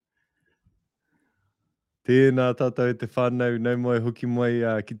Tēnā tātou e te whānau, nau mai hoki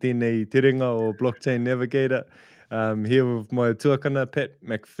mai ki tēnei te ringa o Blockchain Navigator. Here with my tuakana, Pat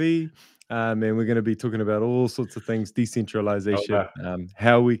MacFie, and we're going to be talking about all sorts of things, decentralization,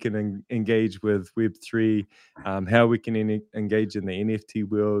 how we can engage with Web3, how we can engage in the NFT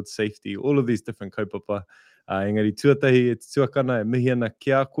world, safety, all of these different kaupapa. Engari tuatahi e te tuakana e mihi ana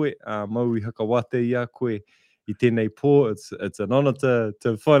ki a koe, mau I hakawate I a koe I tēnei pō. It's an honor to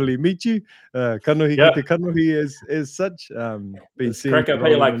finally meet you. Kanohi ki te kanohi as such. Been seeing crack up.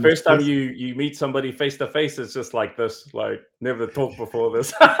 Hey, like first time you meet somebody face to face, it's just like this, like never talked before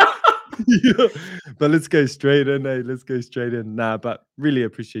this. Yeah, but let's go straight in, Let's go straight in. Nah, but really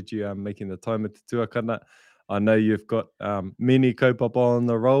appreciate you making the time at the tuakana. I know you've got many kaupapa on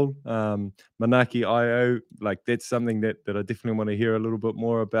the roll. Manaki IO, like that's something that I definitely want to hear a little bit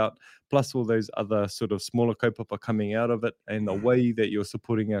more about, plus all those other sort of smaller kaupapa coming out of it and the way that you're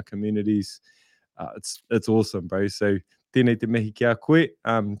supporting our communities. It's awesome, bro. So tēnei te mihi ki a koe.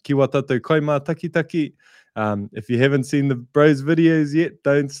 Ki wā tātou kaimā taki. If you haven't seen the bros videos yet,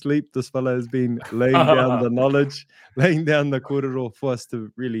 don't sleep. This fella has been laying down the knowledge, laying down the kōrero for us to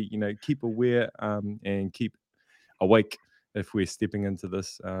really, keep aware and keep awake if we're stepping into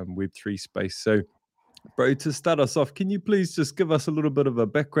this Web3 space. So, bro, to start us off, can you please just give us a little bit of a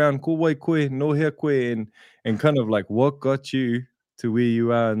background, ko wai koe, no hea koe, and kind of like what got you to where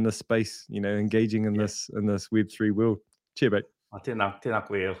you are in this space, engaging in this Web3 world? Cheer, mate. Tēnā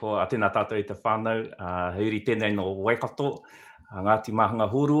koe hoa, tēnā tātou I te whānau, heuri tēnei no Waikato, Ngāti Mahanga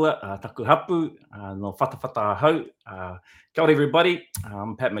Hurua, taku hapu, no whatawhata hau. Kia ora everybody,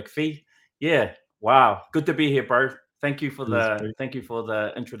 I'm Pat MacFie. Yeah, wow, good to be here, bro. Thank you for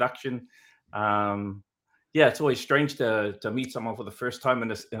the introduction. Yeah, it's always strange to meet someone for the first time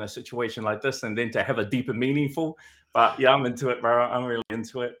in a situation like this, and then to have a deeper meaningful. But yeah, I'm into it, bro. I'm really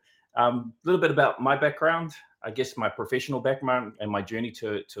into it. A little bit about my background, I guess my professional background and my journey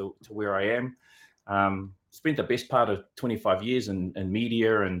to where I am. Spent the best part of 25 years in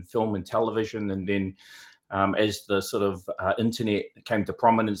media and film and television, and then as the sort of internet came to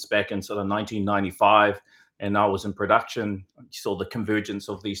prominence back in sort of 1995, and I was in production, you saw the convergence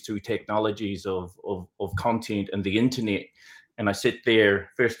of these two technologies of content and the internet. And I sat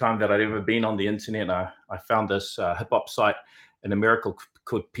there, first time that I'd ever been on the internet, I found this hip hop site in America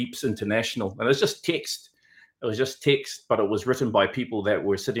called Peeps International. And it was just text. It was just text, but it was written by people that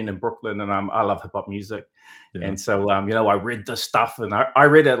were sitting in Brooklyn, and I love hip hop music. Yeah. And so, I read this stuff, and I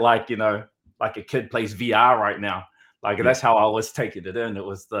read it like, like a kid plays VR right now. Like that's how I was taking it in. It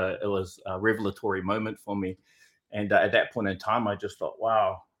was a revelatory moment for me. And at that point in time, I just thought,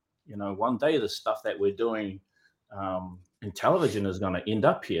 wow, one day the stuff that we're doing in television is going to end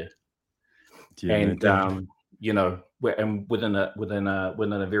up here. Yeah, and within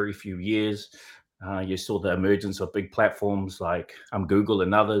a very few years, you saw the emergence of big platforms like Google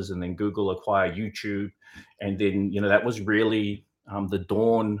and others, and then Google acquired YouTube, and then that was really the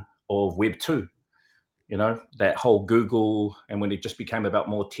dawn of Web 2. That whole Google, and when it just became about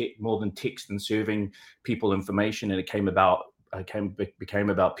more than text and serving people information, and it became about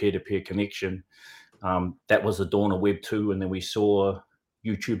peer-to-peer connection. That was the dawn of Web 2, and then we saw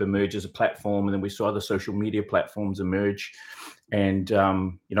YouTube emerge as a platform, and then we saw other social media platforms emerge. And,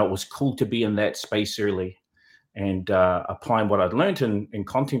 it was cool to be in that space early, and applying what I'd learned in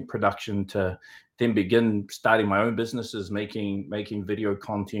content production to then begin starting my own businesses, making video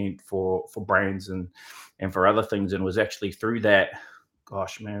content for brands and for other things. And it was actually through that,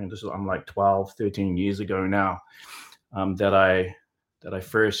 gosh, man, I'm like 12, 13 years ago now, that I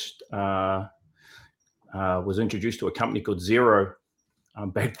first was introduced to a company called Xero.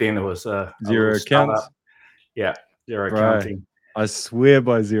 Back then it was a Xero Accounts. Yeah, Xero Accounting. I swear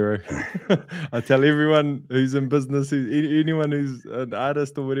by Xero. I tell everyone who's in business, anyone who's an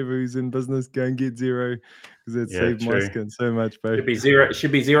artist or whatever who's in business, go and get Xero, because it saved my skin so much, bro. It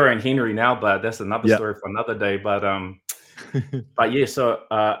should be Xero and Henry now, but that's another story for another day. But but yeah, so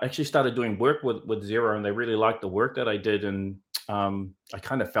I actually started doing work with Xero, and they really liked the work that I did, and I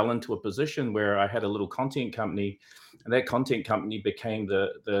kind of fell into a position where I had a little content company, and that content company became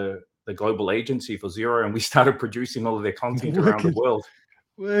the global agency for Xero, and we started producing all of their content around the world.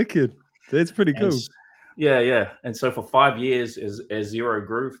 Wicked. That's pretty cool. Yeah. And so for 5 years, as Xero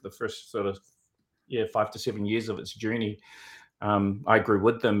grew, for the first sort of 5 to 7 years of its journey, I grew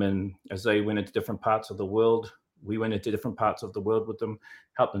with them, and as they went into different parts of the world, we went into different parts of the world with them,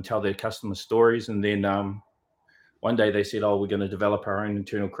 helped them tell their customer stories. And then one day they said, "Oh, we're going to develop our own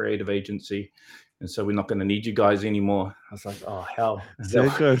internal creative agency, and so we're not going to need you guys anymore." I was like, "Oh, hell."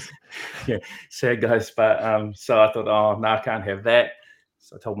 Sad guys. Yeah, sad guys. But so I thought, "Oh, no, I can't have that."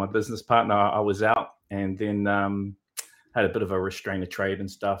 So I told my business partner I was out, and then had a bit of a restraint of trade and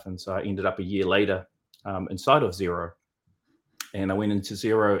stuff. And so I ended up a year later inside of Xero. And I went into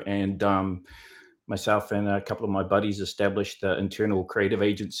Xero, and myself and a couple of my buddies established the internal creative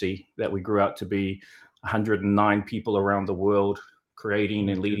agency that we grew out to be 109 people around the world, creating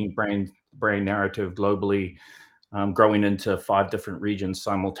and leading brand narrative globally, growing into 5 different regions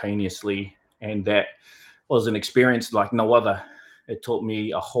simultaneously. And that was an experience like no other. It taught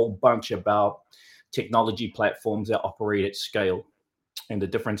me a whole bunch about technology platforms that operate at scale, and the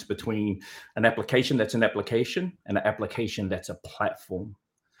difference between an application that's an application and an application that's a platform.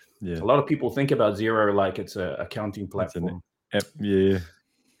 Yeah. A lot of people think about Xero like it's an accounting platform. Yeah.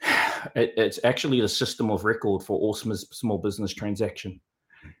 It's actually a system of record for all small business transaction.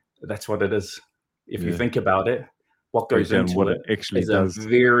 That's what it is. If you think about it, what goes into what it actually is does. a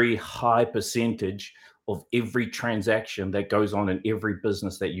very high percentage of every transaction that goes on in every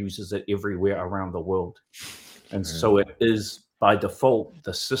business that uses it everywhere around the world. And so it is by default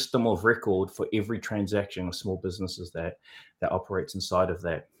the system of record for every transaction of small businesses that operates inside of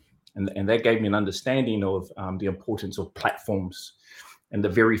that. And that gave me an understanding of the importance of platforms and the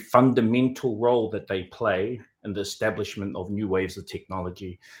very fundamental role that they play in the establishment of new waves of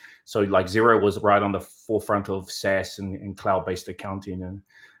technology. So like Xero was right on the forefront of SaaS and cloud-based accounting and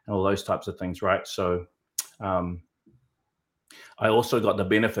all those types of things, right? So I also got the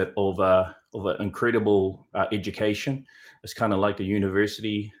benefit of an incredible education. It's kind of like the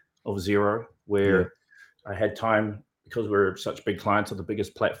University of Xero, where I had time, because we're such big clients of the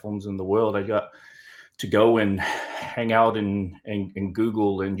biggest platforms in the world. I got to go and hang out in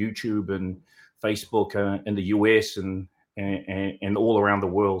Google and YouTube and Facebook in the US and all around the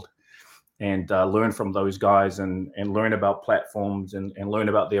world, and learn from those guys and learn about platforms and learn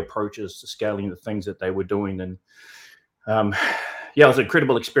about their approaches to scaling the things that they were doing. And it was an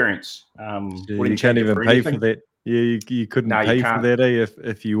incredible experience. You can't even pay for that. Yeah, you couldn't pay for that.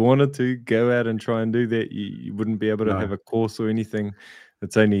 If you wanted to go out and try and do that, you wouldn't be able to have a course or anything.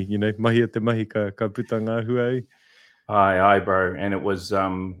 It's only, mahi te mahi ka puta ngā hua. Aye, bro. And it was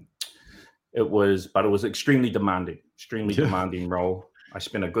extremely demanding role. I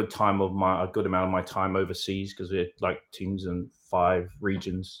spent a good amount of my time overseas, because we had like teams in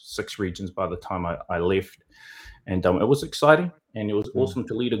 6 regions by the time I left. And it was exciting, and it was awesome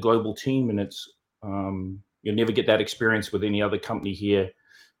to lead a global team. And it's you'll never get that experience with any other company here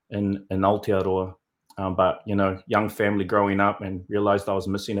in Aotearoa. But young family growing up, and realized I was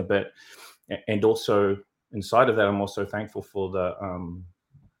missing a bit. And also inside of that, I'm also thankful for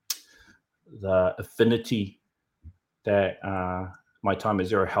the affinity that my time at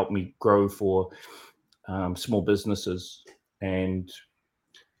Xero helped me grow for small businesses, and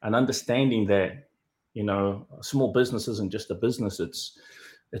an understanding that a small business isn't just a business.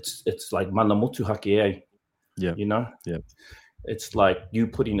 It's like mana motuhake, eh? It's like you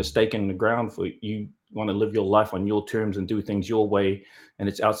putting a stake in the ground for you want to live your life on your terms and do things your way, and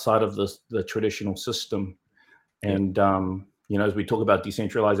it's outside of the traditional system. And as we talk about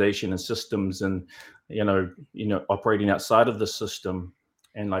decentralization and systems, and operating outside of the system,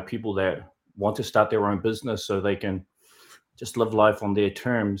 and like people that want to start their own business so they can just live life on their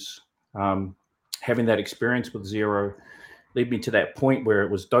terms. Having that experience with Xero led me to that point where it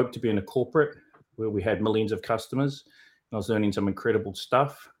was dope to be in a corporate where we had millions of customers. I was learning some incredible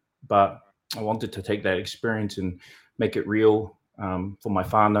stuff, but I wanted to take that experience and make it real for my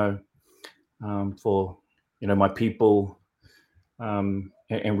whānau, for my people, and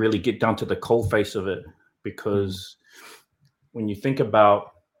really get down to the coal face of it. Because when you think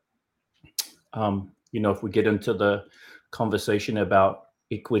about, if we get into the conversation about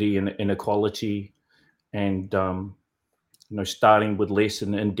equity and inequality, and starting with less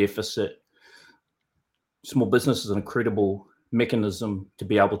and in deficit, small business is an incredible mechanism to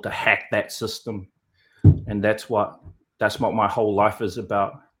be able to hack that system. And that's what my whole life is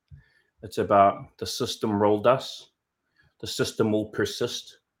about. It's about the system rolled us. The system will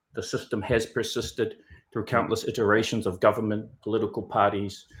persist. The system has persisted through countless iterations of government, political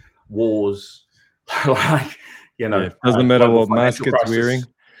parties, wars. Doesn't matter what mask it's wearing.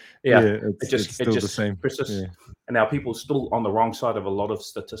 It's still the same. Persists. And now people are still on the wrong side of a lot of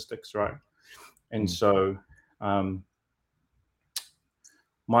statistics, right? And so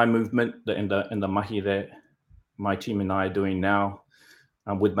my movement in the mahi that my team and I are doing now,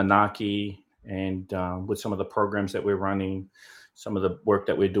 with Manaki and with some of the programs that we're running, some of the work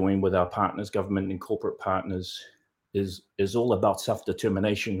that we're doing with our partners, government and corporate partners, is all about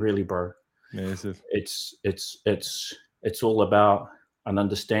self-determination, really, bro. It's all about an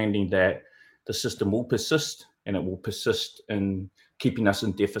understanding that the system will persist, and it will persist in keeping us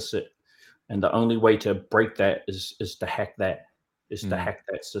in deficit. And the only way to break that is to hack that, to hack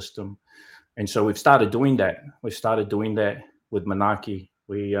that system. And so we've started doing that. We've started doing that with MacFie.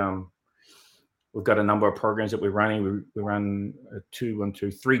 We've got a number of programs that we're running. We run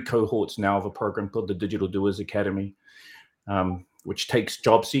 3 cohorts now of a program called the Digital Doers Academy, which takes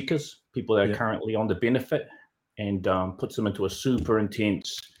job seekers, people that are currently on the benefit, and puts them into a super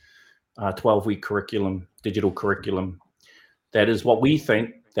intense 12-week curriculum, digital curriculum. That is what we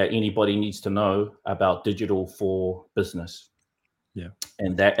think that anybody needs to know about digital for business. Yeah.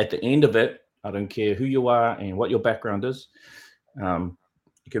 And that at the end of it, I don't care who you are and what your background is.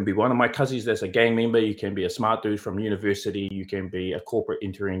 You can be one of my cousins that's a gang member. You can be a smart dude from university. You can be a corporate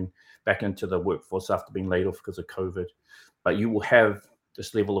entering back into the workforce after being laid off because of COVID. But you will have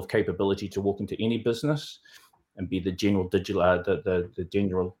this level of capability to walk into any business and be the general digital, the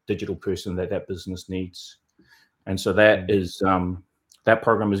general digital person that business needs. And so that is that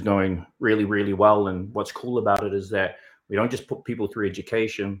program is going really, really well. And what's cool about it is that we don't just put people through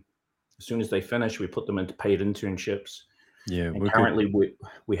education. As soon as they finish, we put them into paid internships. Yeah, and currently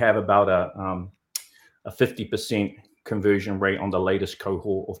we have about a 50% conversion rate on the latest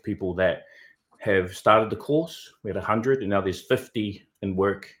cohort of people that have started the course. We had 100, and now there's 50 in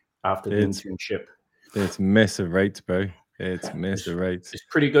work after the internship. It's massive rates, bro. It's massive rates. It's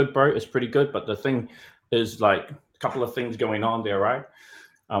pretty good, bro. It's pretty good. But the thing is, like, a couple of things going on there, right?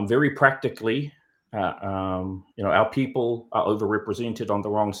 Very practically, our people are overrepresented on the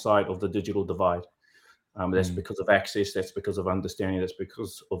wrong side of the digital divide. That's because of access. That's because of understanding. That's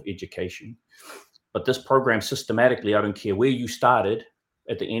because of education. But this program systematically, I don't care where you started,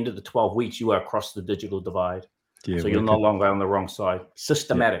 at the end of the 12 weeks, you are across the digital divide. Yeah, so you're no longer on the wrong side.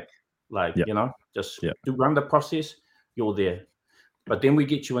 Systematic. Just do run the process, you're there. But then we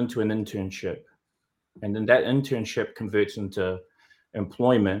get you into an internship. And then that internship converts into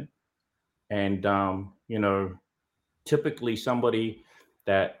employment. And, typically somebody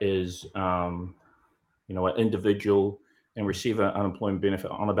that is, an individual and receive an unemployment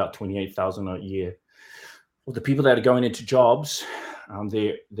benefit on about $28,000 a year. Well, the people that are going into jobs,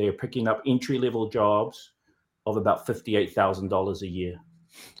 they're picking up entry-level jobs of about $58,000 a year.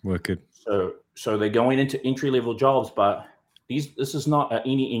 Wicked. So they're going into entry-level jobs, but this is not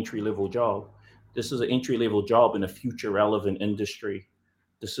any entry-level job. This is an entry-level job in a future-relevant industry.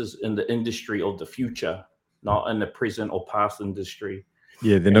 This is in the industry of the future, not in the present or past industry.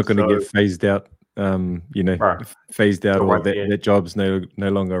 Yeah, they're not going to get phased out. Phased out, or that job's no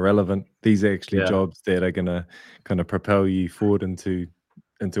longer relevant. These are actually jobs that are going to kind of propel you forward into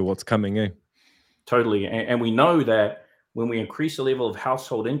what's coming in. Totally. And we know that when we increase the level of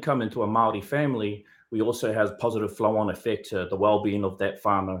household income into a Māori family, we also have positive flow-on effect to the well-being of that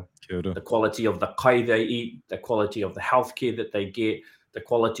farmer, the quality of the kai they eat, the quality of the healthcare that they get, the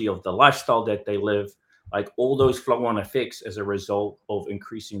quality of the lifestyle that they live, like all those flow-on effects as a result of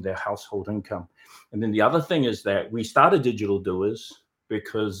increasing their household income. And then the other thing is that we started Digital Doers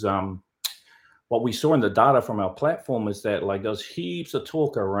because what we saw in the data from our platform is that, like, there's heaps of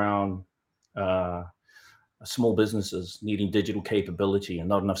talk around small businesses needing digital capability, and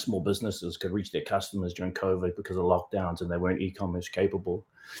not enough small businesses could reach their customers during COVID because of lockdowns and they weren't e-commerce capable.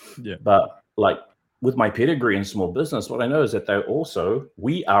 Yeah. But like with my pedigree in small business, what I know is that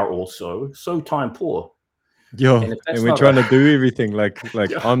we are also so time poor. And we're trying to do everything. Like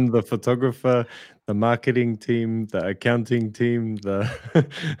I'm the photographer, the marketing team, the accounting team, the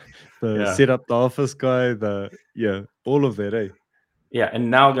set up the office guy, all of that, eh? Yeah,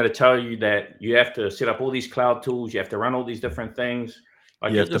 and now I'm going to tell you that you have to set up all these cloud tools. You have to run all these different things.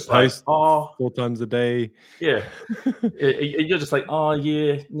 Like, you have to post 4 times a day. Yeah, you're just like,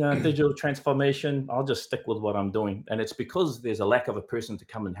 digital transformation. I'll just stick with what I'm doing, and it's because there's a lack of a person to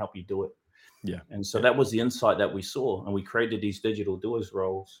come and help you do it. Yeah, and so that was the insight that we saw, and we created these digital doers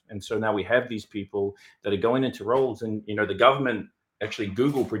roles. And so now we have these people that are going into roles, and the government, actually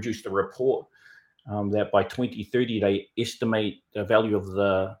Google produced a report. That by 2030, they estimate the value of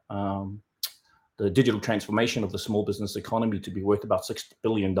the digital transformation of the small business economy to be worth about $6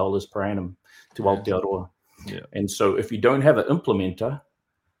 billion per annum to Aotearoa. Yeah. And so if you don't have an implementer,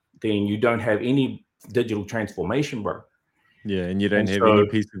 then you don't have any digital transformation, bro. Yeah, and you don't have any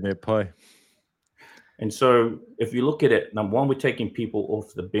piece of that pie. And so if you look at it, number one, we're taking people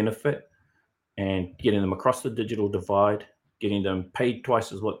off the benefit and getting them across the digital divide, getting them paid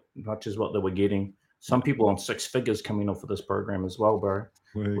twice as much as what they were getting. Some people on 6 figures coming off of this program as well, bro,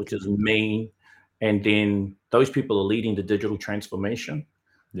 which is mean. And then those people are leading the digital transformation.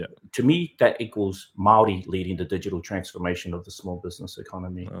 Yeah. To me, that equals Māori leading the digital transformation of the small business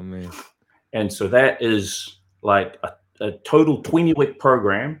economy. Oh, man. And so that is like a total 20-week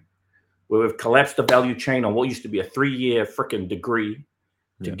program where we've collapsed the value chain on what used to be a 3-year freaking degree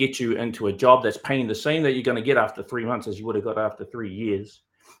to get you into a job that's paying the same that you're going to get after 3 months as you would have got after 3 years,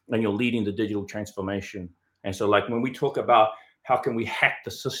 and you're leading the digital transformation. And so, like, when we talk about how can we hack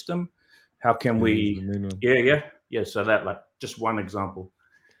the system, how can we, so that, like, just one example.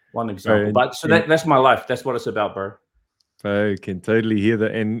 Right, But so that's my life. That's what it's about, bro. I can totally hear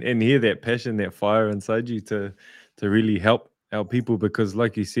that, and hear that passion, that fire inside you to really help people, because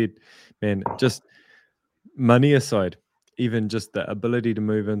like you said, man, just money aside, even just the ability to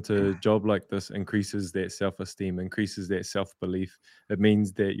move into a job like this increases that self-esteem, increases that self-belief. It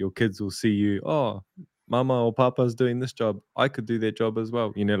means that your kids will see you, oh, mama or papa's doing this job, I could do that job as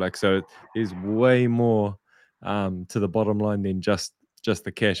well, like, so there's way more to the bottom line than just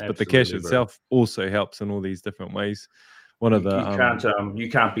the cash. But the cash itself also helps in all these different ways. One of the you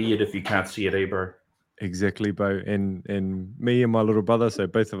can't be it if you can't see it, bro. Exactly, Bo. And me and my little brother, so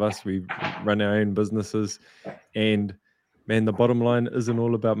both of us, we run our own businesses, and man, the bottom line isn't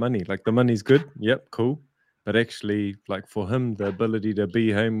all about money. Like, the money's good, yep, cool, but actually, like, for him, the ability to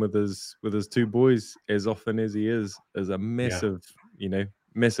be home with his 2 boys as often as he is a massive,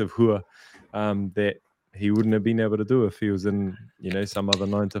 massive hua that he wouldn't have been able to do if he was in, some other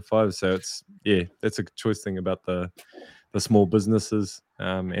 9 to 5. So that's a choice thing about the small businesses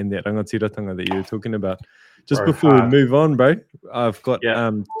and that rangatiratanga that you were talking about. Just before we move on, bro, I've got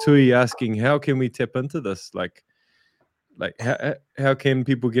Tui asking, how can we tap into this? Like how can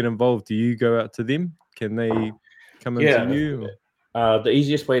people get involved? Do you go out to them? Can they come into you? The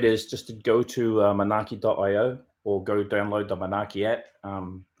easiest way is just to go to manaki.io or go download the Manaki app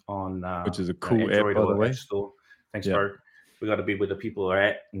on which is a cool Android app, by the way. App Store. Thanks, bro. We got to be where the people are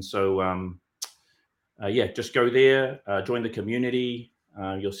at, and so just go there, join the community.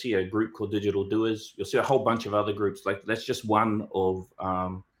 You'll see a group called Digital Doers. You'll see a whole bunch of other groups. Like, that's just one of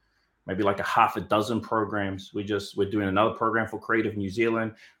maybe like a half a dozen programs. We're doing another program for Creative New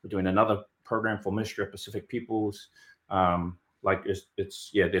Zealand. We're doing another program for Mystery of Pacific Peoples.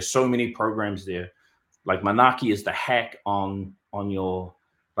 There's so many programs there. Like, Manaki is the hack on your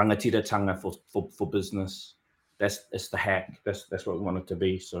rangatiratanga for business. It's the hack. That's what we want it to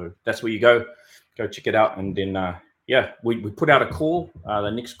be. So that's where you go check it out. And then we put out a call.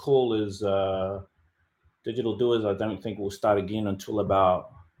 The next call is Digital Doers. I don't think we'll start again until about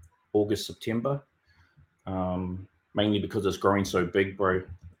August, September, mainly because it's growing so big, bro,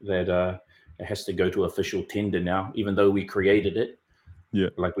 that it has to go to official tender now, even though we created it.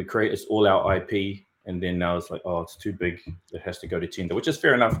 Like, it's all our IP, and then now it's like, oh, it's too big, it has to go to tender, which is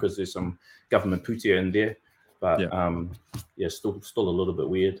fair enough because there's some government putia in there, but still a little bit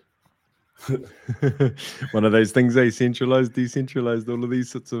weird. One of those things, centralized, decentralized, all of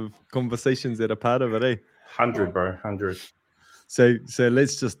these sorts of conversations that are part of it, 100, bro, 100. So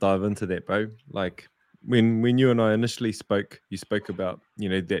let's just dive into that, bro. Like, when you and I initially spoke, you spoke about,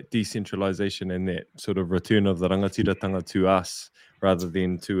 that decentralization and that sort of return of the rangatiratanga to us rather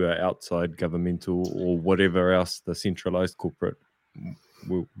than to an outside governmental or whatever else, the centralized corporate,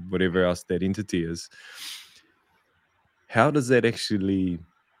 whatever else that entity is. How does that actually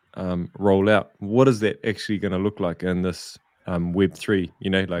roll out? What is that actually going to look like in this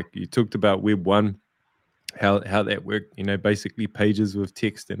Web3? Like, you talked about Web 1, how that worked, basically pages with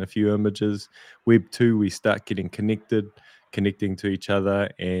text and a few images. Web 2, we start connecting to each other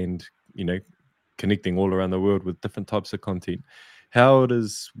and, connecting all around the world with different types of content. How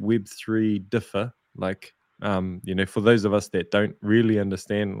does Web 3 differ? Like, for those of us that don't really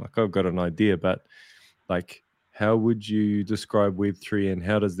understand, like, I've got an idea, but like, how would you describe Web 3 and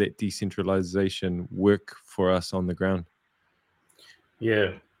how does that decentralization work for us on the ground?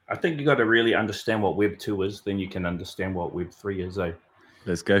 Yeah, I think you got to really understand what Web 2 is, then you can understand what Web 3 is.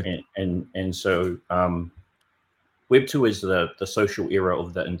 Let's go. And so Web 2 is the social era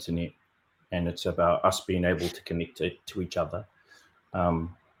of the internet, and it's about us being able to connect to each other.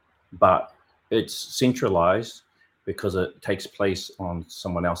 But it's centralized because it takes place on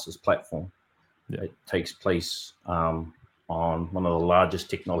someone else's platform. It takes place on one of the largest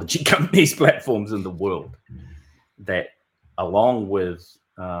technology companies' platforms in the world, that, along with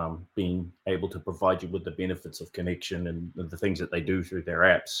being able to provide you with the benefits of connection and the things that they do through their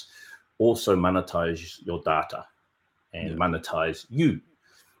apps, also monetize your data and monetize you.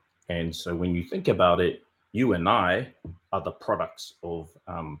 And so when you think about it, you and I are the products of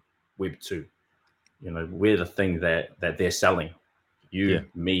Web 2. We're the thing that they're selling. You,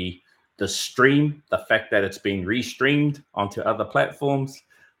 me, the stream, the fact that it's being restreamed onto other platforms.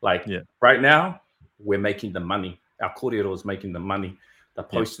 Like, right now, we're making the money. Our kōrero is making the money. The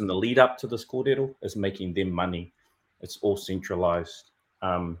post and the lead up to this kōrero is making them money. It's all centralized.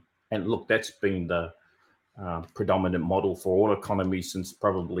 And look, that's been the predominant model for all economies since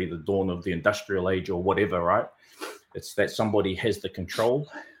probably the dawn of the industrial age or whatever, right? It's that somebody has the control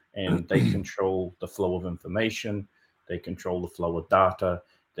and they control the flow of information, they control the flow of data,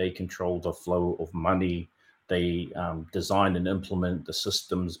 they control the flow of money, they design and implement the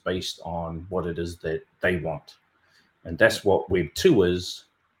systems based on what it is that they want. And that's what Web 2 is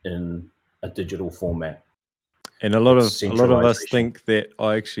in a digital format. And a lot of us think that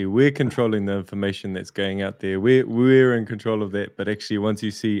actually we're controlling the information that's going out there. We're in control of that. But actually, once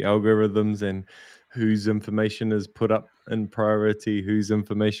you see algorithms and whose information is put up in priority, whose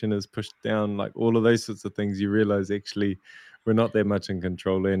information is pushed down, like all of those sorts of things, you realize actually we're not that much in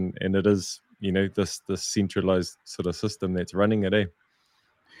control, and it is, you know, this centralized sort of system that's running it, eh?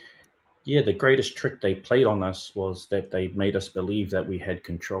 Yeah, the greatest trick they played on us was that they made us believe that we had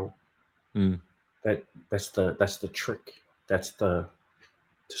control. That's the trick. That's the,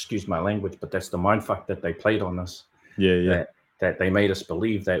 excuse my language, but that's the mindfuck that they played on us. Yeah. That they made us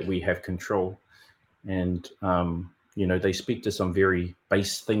believe that we have control. And you know, they speak to some very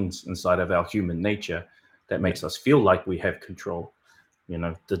base things inside of our human nature that makes us feel like we have control. You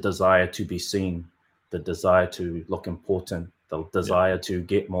know, the desire to be seen, the desire to look important, the desire to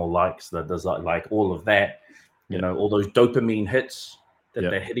get more likes, the desire, like all of that, you know, all those dopamine hits that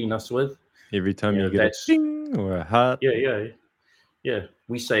they're hitting us with. Every time you get a ding or a heart. Yeah.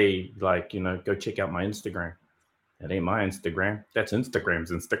 We say, like, you know, go check out my Instagram. That ain't my Instagram. That's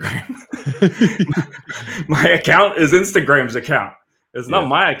Instagram's Instagram. My account is Instagram's account. It's not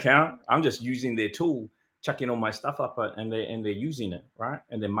my account. I'm just using their tool, chucking all my stuff up, and they're using it, right?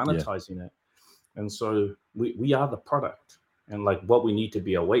 And they're monetizing it. And so we are the product. And like what we need to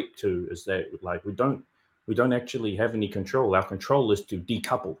be awake to is that, like, we don't actually have any control. Our control is to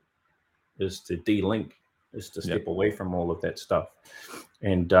decouple, is to de-link, is to step away from all of that stuff.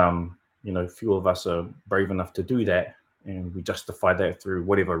 And you know, few of us are brave enough to do that, and we justify that through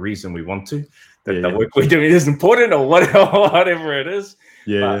whatever reason we want to, that the work we're doing is important or whatever it is.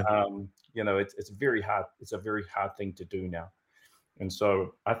 But you know, it's very hard. It's a very hard thing to do now. And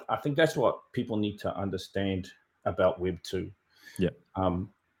so I think that's what people need to understand about Web 2.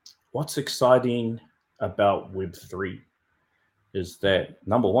 What's exciting about Web 3 is that,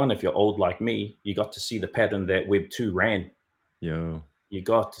 number one, if you're old like me, you got to see the pattern that Web 2 ran. You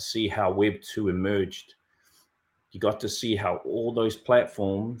got to see how Web 2 emerged. You got to see how all those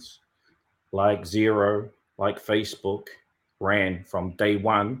platforms like Zero, like Facebook, ran from day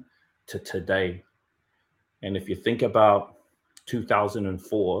one to today. And if you think about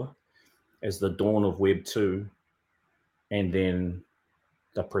 2004 as the dawn of Web 2, and then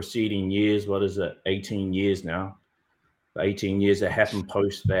the preceding years, 18 years now, the 18 years that happened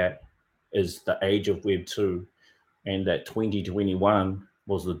post that is the age of Web 2. And that 2021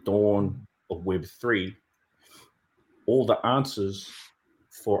 was the dawn of Web 3. All the answers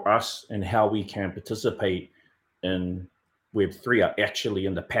for us and how we can participate in Web 3 are actually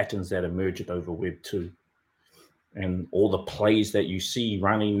in the patterns that emerged over Web 2. And all the plays that you see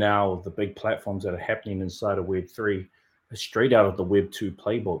running now, the big platforms that are happening inside of Web 3, are straight out of the Web 2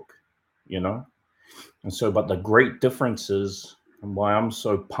 playbook, you know? And so, but the great difference is, and why I'm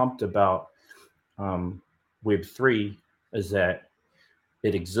so pumped about Web 3 is that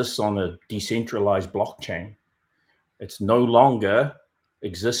it exists on a decentralized blockchain. It's no longer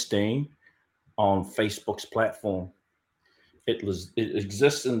existing on Facebook's platform. It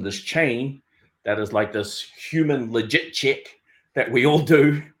exists in this chain that is like this human legit check that we all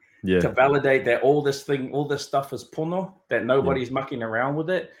do to validate that all this stuff is pono, that nobody's mucking around with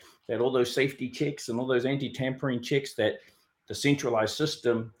it, that all those safety checks and all those anti-tampering checks that the centralized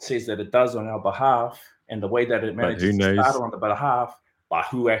system says that it does on our behalf, and the way that it manages to start on the behalf, by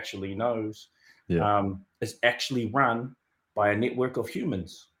who actually knows, is actually run by a network of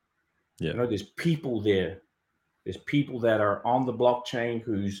humans. You know, there's people there. There's people that are on the blockchain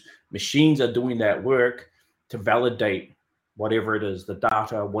whose machines are doing that work to validate whatever it is, the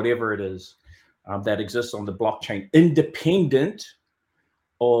data, whatever it is that exists on the blockchain, independent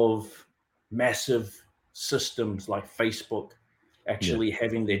of massive systems like Facebook actually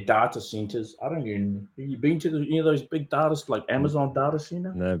having their data centers. I don't even, have you been to any of those big data, like Amazon data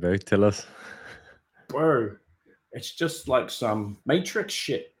center? No, bro, tell us. Bro, it's just like some Matrix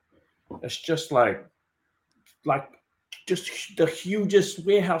shit. It's just like just the hugest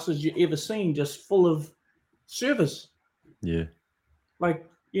warehouses you ever seen, just full of servers. Like,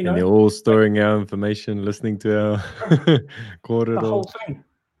 you know. And they're all storing our information, listening to our corridor. The whole thing.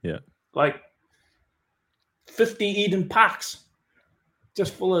 Like 50 Eden Parks,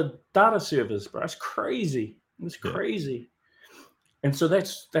 just full of data servers, bro. It's crazy. It was crazy. And so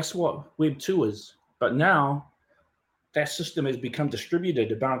that's what Web 2 is. But now that system has become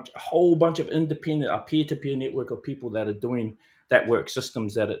distributed about a whole bunch of independent, a peer-to-peer network of people that are doing that work,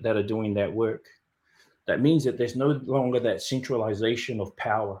 systems that are doing that work. That means that there's no longer that centralization of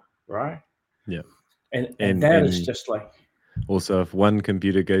power, right? Yeah. And that is just like... Also, if one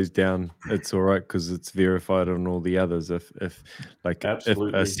computer goes down, it's all right because it's verified on all the others. If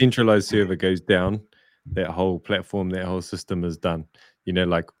a centralized server goes down, that whole platform, that whole system is done. You know,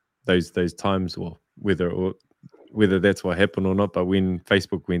 like those times, or whether that's what happened or not, but when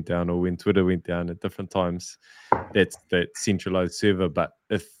Facebook went down or when Twitter went down at different times, that's that centralized server. But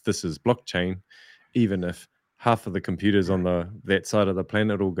if this is blockchain, even if half of the computers on that side of the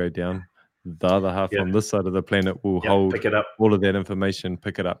planet all go down, the other half on this side of the planet will hold pick it up. all of that information,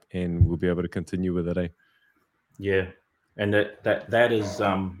 pick it up, and we'll be able to continue with it. Yeah, and that is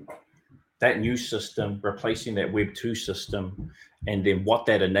that new system replacing that Web 2 system, and then what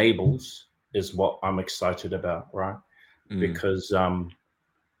that enables is what I'm excited about, right? Because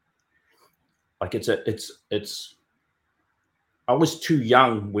like it's I was too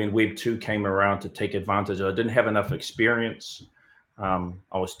young when Web 2 came around to take advantage. I didn't have enough experience. I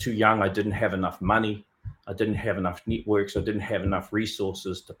was too young. I didn't have enough money. I didn't have enough networks. I didn't have enough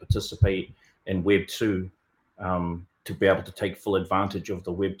resources to participate in Web 2 to be able to take full advantage of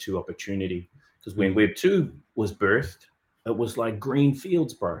the Web 2 opportunity. Because when Web 2 was birthed, it was like green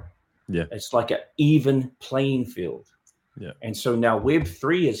fields, bro. Yeah. It's like an even playing field. Yeah. And so now Web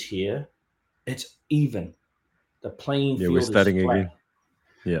 3 is here. It's even. The playing field is flat. Again.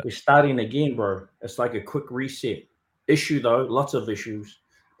 Yeah. We're starting again, bro. It's like a quick reset. Issue though, lots of issues.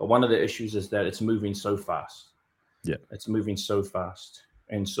 But one of the issues is that it's moving so fast. Yeah. It's moving so fast.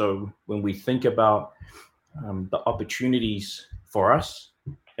 And so when we think about the opportunities for us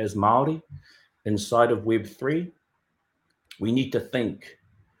as Māori inside of Web 3, we need to think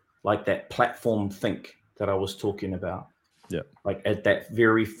like that platform think that I was talking about. Yeah. Like at that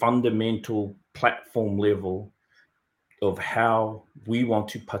very fundamental platform level of how we want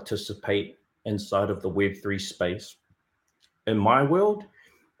to participate inside of the Web3 space. In my world,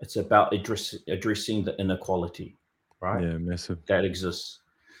 it's about addressing the inequality, right? Yeah, massive. That exists.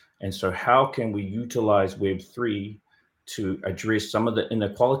 And so how can we utilize Web3 to address some of the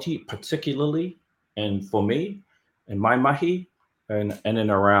inequality, particularly, and for me, in my mahi, and in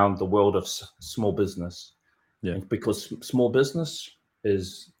and around the world of small business. Yeah. And because small business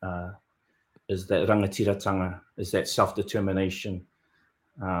is that rangatiratanga, is that self-determination,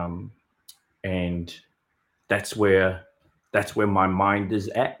 and that's where my mind is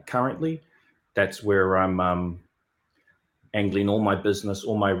at currently. That's where I'm angling all my business,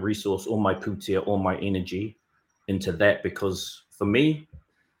 all my resource, all my putia, all my energy into that, because for me,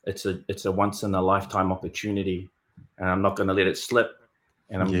 it's a once in a lifetime opportunity, and I'm not going to let it slip.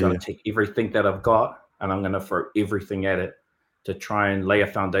 And I'm going to take everything that I've got and I'm going to throw everything at it to try and lay a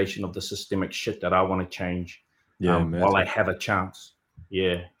foundation of the systemic shit that I want to change while I have a chance.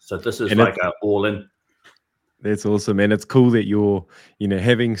 Yeah. So this is like an all in. That's awesome, man. It's cool that you're,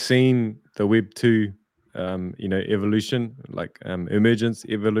 having seen the Web 2, evolution, like emergence,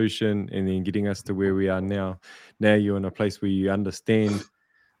 evolution, and then getting us to where we are now. Now you're in a place where you understand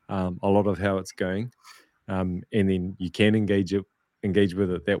a lot of how it's going, and then you can engage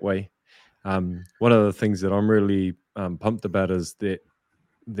with it that way. One of the things that I'm really pumped about is that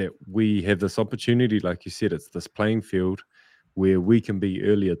we have this opportunity, like you said, it's this playing field where we can be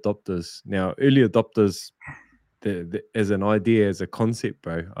early adopters. Now, early adopters, as an idea, as a concept,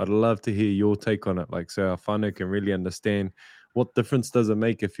 bro, I'd love to hear your take on it. Like, so our whānau can really understand what difference does it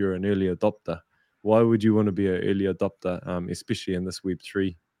make if you're an early adopter? Why would you want to be an early adopter, especially in this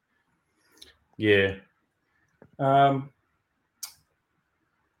Web3? Yeah.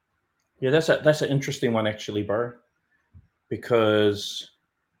 Yeah, that's an interesting one, actually, bro, because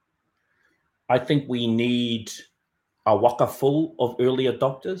I think we need a waka full of early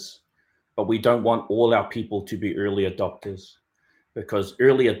adopters, but we don't want all our people to be early adopters, because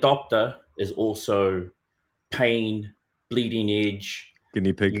early adopter is also pain, bleeding edge.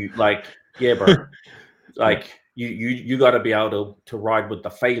 Guinea pig. Yeah, bro. You got to be able to ride with the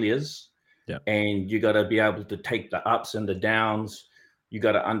failures, and you got to be able to take the ups and the downs. You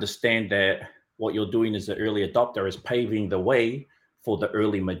got to understand that what you're doing as an early adopter is paving the way for the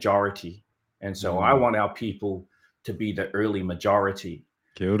early majority. And so I want our people to be the early majority.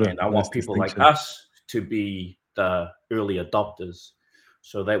 And I want people like us to be the early adopters,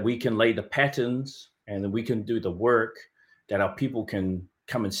 so that we can lay the patterns and then we can do the work that our people can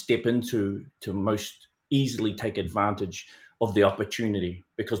come and step into to most easily take advantage of the opportunity.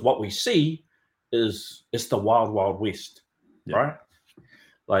 Because what we see is the wild, wild west, Yeah. right?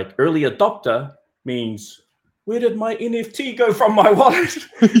 Like early adopter means, where did my NFT go from my wallet?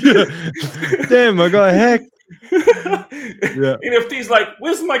 Yeah. Damn, I got hacked. Yeah. NFT's like,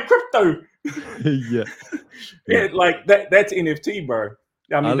 where's my crypto? Yeah. Yeah, like that's NFT, bro.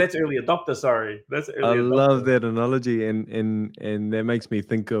 I mean, I, that's early adopter. Sorry, that's I early love adopter. that analogy, and that makes me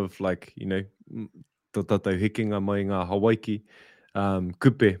think of, like, you know, tō tātou hikinga mai ngā Hawaii,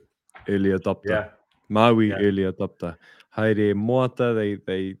 kupe, early adopter, Yeah, Maui, yeah, early adopter. Haere moata,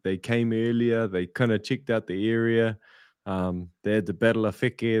 they came earlier, they kind of checked out the area, they had to battle a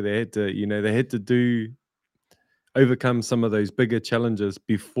wheke, they had to, you know, they had to overcome some of those bigger challenges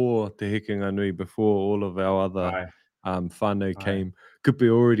before Te Hekinga Nui, before all of our other aye, whānau aye, came. Kupe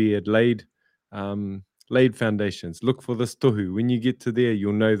already had laid foundations. Look for this tohu. When you get to there,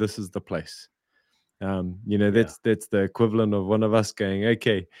 you'll know this is the place. You know, yeah, that's the equivalent of one of us going,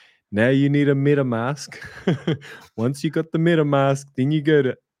 okay, now you need a MetaMask. Once you got the MetaMask, then you go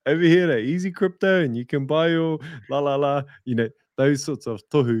to over here to Easy Crypto and you can buy your la, you know, those sorts of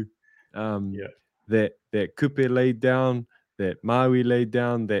tohu yeah, that Kupe laid down, that Maui laid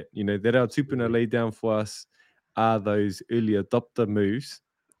down, that, you know, that our tupuna absolutely. laid down for us are those early adopter moves.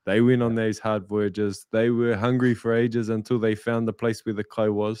 They went on Yeah, those hard voyages. They were hungry for ages until they found the place where the kai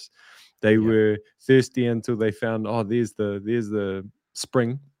was. They yeah, were thirsty until they found, oh, there's the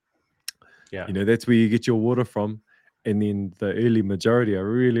spring. yeah, You know, that's where you get your water from. And then the early majority, I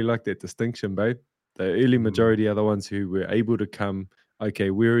really like that distinction, babe. The early majority are the ones who were able to come, okay,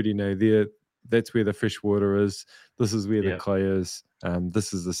 we already know there, that's where the fresh water is. This is where the yeah, kai is.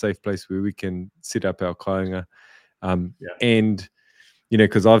 This is the safe place where we can set up our kaianga. yeah. And, you know,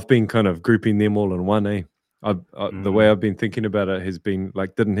 because I've been kind of grouping them all in one, eh? The way Mm, I've been thinking about it has been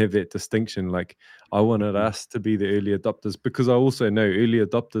like, didn't have that distinction. Like, I wanted mhm, us to be the early adopters, because I also know early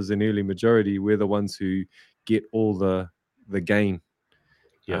adopters and early majority, we're the ones who get all the gain.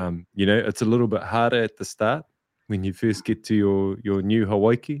 yeah, You know, it's a little bit harder at the start when you first get to your new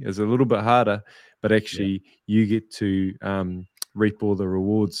Hawaii. It's a little bit harder, but yeah, actually you get to reap all the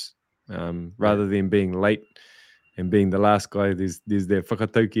rewards, yeah. rather than being late and being the last guy. There's that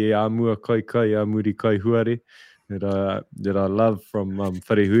whakatauki e āmua kai āmuri kai huare that I love from Whare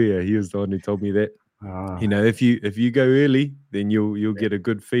Huia. He was the one who told me that. You Ah, know, if you go early, then you'll get a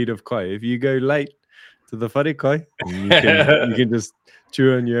good feed of kai. If you go late to the whare kai, then you can just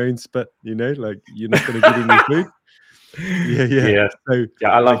chew on your own spit. You know, like, you're not going to get any food. Yeah. yeah, So, yeah.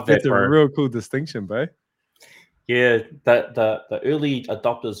 I like, love that's that, a bro. real cool distinction, bro. Yeah, the early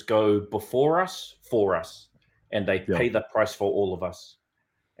adopters go before us, for us, and they Yeah, pay the price for all of us.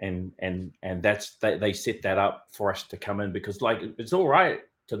 And that's they set that up for us to come in, because like it's all right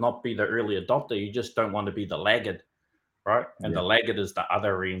to not be the early adopter. You just don't want to be the laggard, right? And the yeah, laggard is the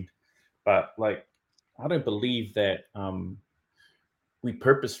other end. But like, I don't believe that we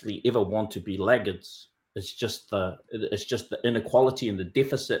purposely ever want to be laggards. It's just the inequality and the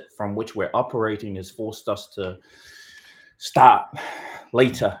deficit from which we're operating has forced us to start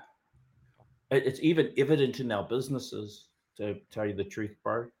later. It's even evident in our businesses, to tell you the truth,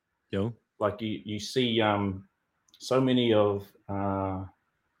 bro. yo, Like you see so many of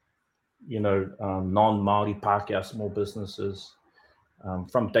non-Maori Pākehā small businesses,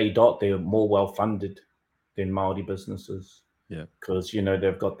 from day dot they're more well funded than Maori businesses, yeah, because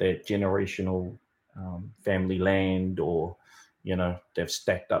they've got that generational family land, or they've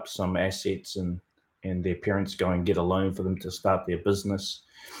stacked up some assets, and their parents go and get a loan for them to start their business,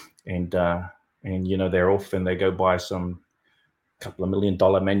 and they're off and they go buy some couple of $1 million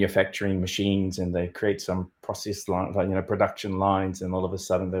manufacturing machines, and they create some process line, like production lines, and all of a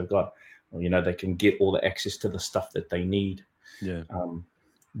sudden they've got, they can get all the access to the stuff that they need. yeah,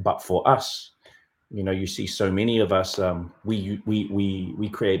 But for us, you see so many of us, we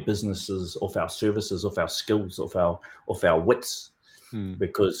create businesses off our services, off our skills, off our wits,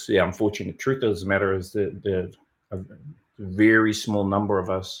 because the unfortunate truth of the matter is that a very small number of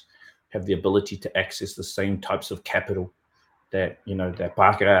us have the ability to access the same types of capital that that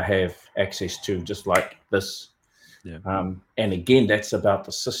Pākehā have access to, just like this. yeah. And again, that's about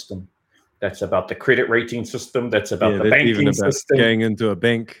the system. That's about the credit rating system. That's about Yeah, the that's even banking about system. going into a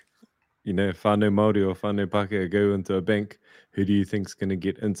bank. You know, whānau Māori or whānau Pākehā go into a bank. Who do you think's going to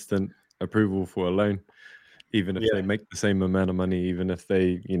get instant approval for a loan, even if they Yeah, make the same amount of money, even if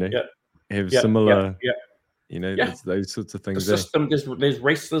they, yeah, have yeah, yeah, similar, yeah, yeah. it's those sorts of The things, eh? system, there's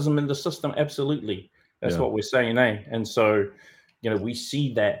racism in the system. Absolutely, that's Yeah, what we're saying, eh? And so, we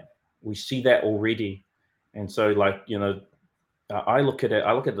see that already, and so like I look at it.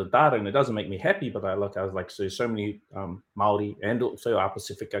 I look at the data, and it doesn't make me happy. But I was like, so many Maori and also our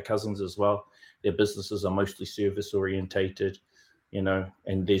Pacifica cousins as well. Their businesses are mostly service orientated,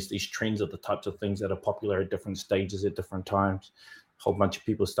 and there's these trends of the types of things that are popular at different stages at different times. A whole bunch of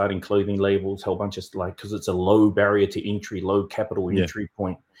people starting clothing labels, whole bunch of because it's a low barrier to entry, low capital entry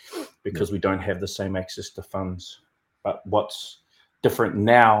point, because we don't have the same access to funds. But what's different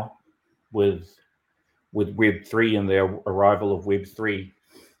now with Web3 and the arrival of Web3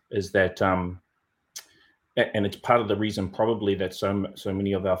 is that, and it's part of the reason probably that so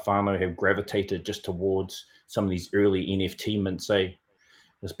many of our whānau have gravitated just towards some of these early NFT mints,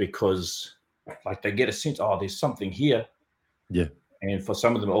 is because like they get a sense, there's something here. Yeah. And for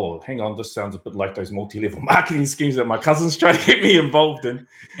some of them, hang on, this sounds a bit like those multi-level marketing schemes that my cousins try to get me involved in.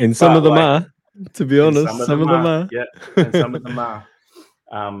 And some of them are, to be honest, some of them are. Yeah, and some of them are.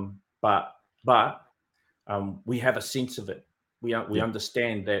 But we have a sense of it. We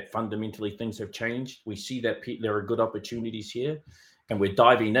understand that fundamentally things have changed. We see that there are good opportunities here, and we're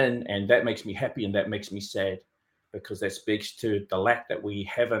diving in, and that makes me happy and that makes me sad, because that speaks to the lack that we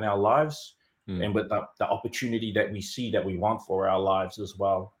have in our lives, and with the opportunity that we see that we want for our lives as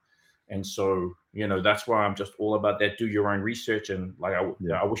well. And so, that's why I'm just all about that. Do your own research. And like,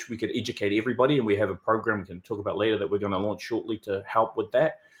 I wish we could educate everybody, and we have a program we can talk about later that we're going to launch shortly to help with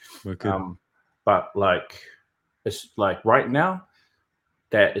that. Okay. But like, it's like right now,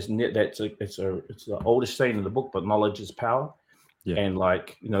 it's the oldest saying in the book, but knowledge is power. Yeah. And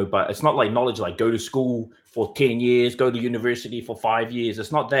like, but it's not like knowledge, like go to school for 10 years, go to university for 5 years.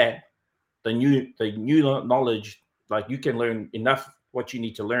 It's not that. The new knowledge, like you can learn enough what you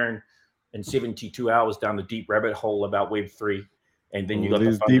need to learn in 72 hours down the deep rabbit hole about Web3. And then you got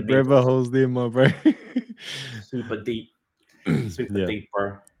these deep rabbit holes there, my bro. Super deep, deep,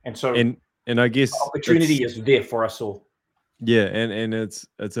 bro. And so, and I guess opportunity is there for us all. Yeah, and it's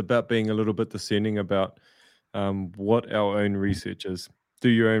about being a little bit discerning about what our own research is. Do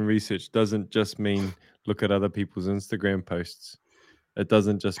your own research doesn't just mean look at other people's Instagram posts. It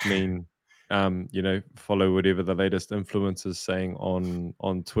doesn't just mean follow whatever the latest influencer's saying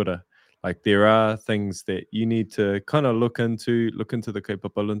on Twitter. Like, there are things that you need to kind of look into the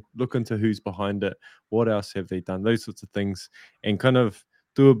capability, look into who's behind it, what else have they done, those sorts of things, and kind of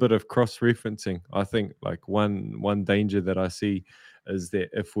do a bit of cross-referencing. I think like one danger that I see is that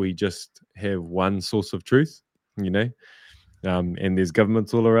if we just have one source of truth, and there's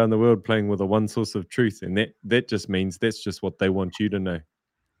governments all around the world playing with a one source of truth, and that just means that's just what they want you to know.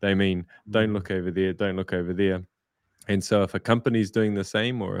 They mean, don't look over there, don't look over there. And so if a company's doing the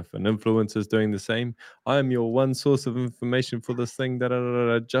same, or if an influencer is doing the same, I am your one source of information for this thing,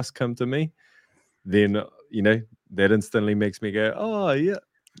 just come to me, then, that instantly makes me go, oh, yeah,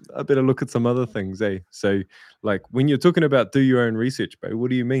 I better look at some other things, eh? So, like, when you're talking about do your own research, bro, what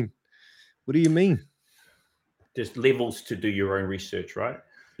do you mean? What do you mean? There's levels to do your own research, right?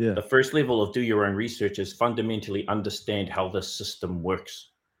 Yeah. The first level of do your own research is fundamentally understand how the system works,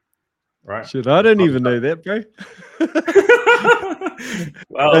 right? Shit, I don't even know that, bro.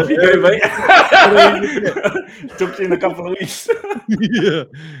 Well, if you go, mate. Took you in a couple of weeks. Yeah.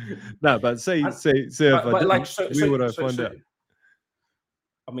 No, but say if I didn't, like, where would I find out?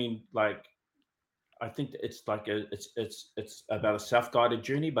 I mean, like, I think it's like it's about a self-guided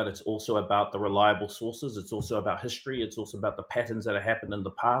journey, but it's also about the reliable sources. It's also about history. It's also about the patterns that have happened in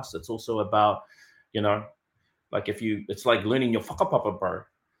the past. It's also about, like it's like learning your whakapapa, bro.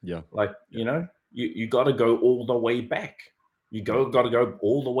 Yeah. Like, you got to go all the way back. You got to go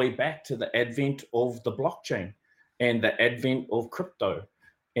all the way back to the advent of the blockchain and the advent of crypto,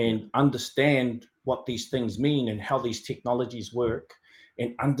 and understand what these things mean and how these technologies work.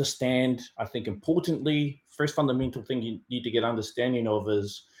 And understand, I think importantly, first fundamental thing you need to get understanding of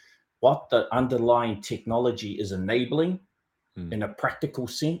is what the underlying technology is enabling in a practical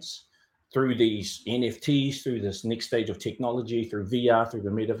sense through these NFTs, through this next stage of technology, through VR, through the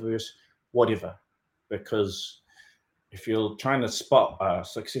metaverse, whatever. Because if you're trying to spot a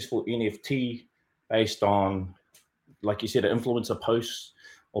successful NFT based on, like you said, an influencer post,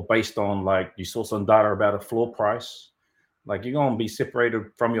 or based on like you saw some data about a floor price, like you're going to be separated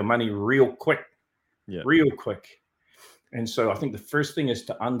from your money real quick. And so I think the first thing is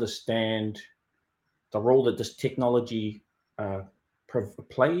to understand the role that this technology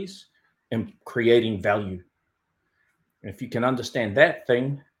plays in creating value. And if you can understand that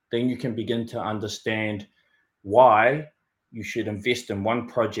thing, then you can begin to understand why you should invest in one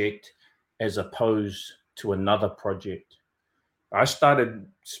project as opposed to another project. I started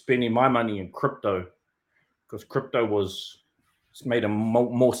spending my money in crypto because crypto made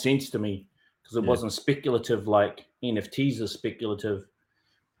more sense to me, because it Yeah. wasn't speculative like NFTs are speculative,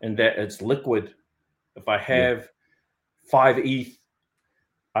 in that it's liquid. If I Yeah. have 5 ETH,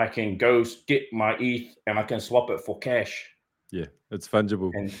 I can go get my ETH and I can swap it for cash. Yeah. It's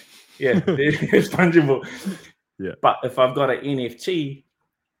fungible. And yeah, it's fungible. Yeah. But if I've got an NFT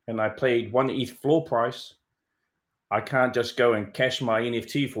and I paid 1 ETH floor price, I can't just go and cash my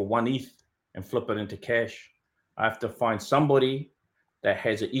NFT for 1 ETH and flip it into cash. I have to find somebody that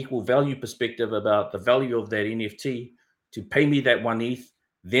has an equal value perspective about the value of that NFT to pay me that 1 ETH,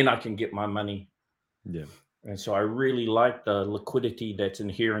 then I can get my money. Yeah. And so I really like the liquidity that's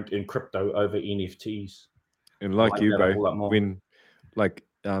inherent in crypto over NFTs. And I like like you, that a bro, whole lot more. when like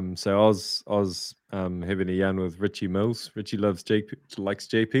so I was having a yarn with Richie Mills. Richie loves likes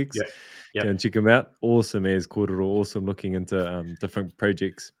JPEGs. Yeah. Go Yeah. and check him out. Awesome as Kōrero, awesome looking into different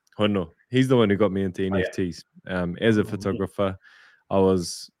projects. Hono, he's the one who got me into Oh, yeah. NFTs. As a photographer, I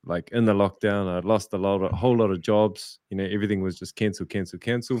was like in the lockdown. I'd lost a whole lot of jobs. You know, everything was just cancel.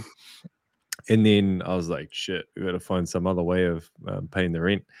 And then I was like, shit, we got to find some other way of paying the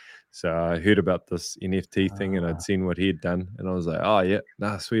rent. So I heard about this NFT thing and I'd seen what he had done. And I was like, oh, yeah,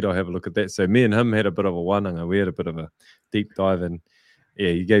 nah, sweet, I'll have a look at that. So me and him had a bit of a wānanga. We had a bit of a deep dive. And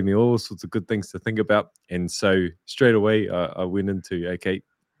yeah, he gave me all sorts of good things to think about. And so straight away, I went into, okay,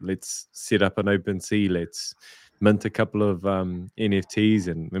 let's set up an OpenSea. Let's mint a couple of NFTs.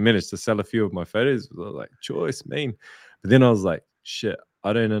 And we managed to sell a few of my photos. I was like, choice, man. But then I was like, shit,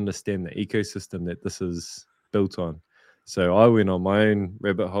 I don't understand the ecosystem that this is built on. So I went on my own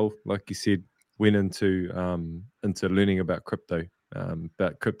rabbit hole, like you said, went into learning about crypto,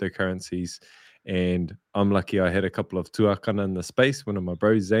 about cryptocurrencies. And I'm lucky I had a couple of tuakana in the space. One of my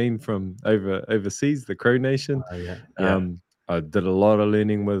bros, Zane from overseas, the Crow Nation. Yeah. I did a lot of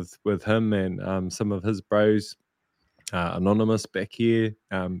learning with him and some of his bros. Anonymous back here.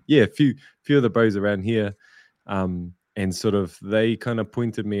 A few of the bros around here. And sort of they kind of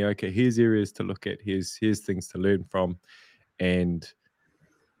pointed me, okay, here's areas to look at, here's things to learn from. And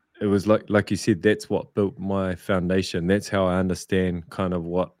it was like you said, that's what built my foundation. That's how I understand kind of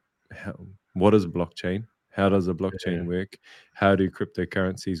what is blockchain, how does a blockchain work, how do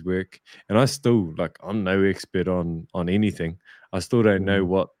cryptocurrencies work. And I still, like, I'm no expert on anything. I still don't know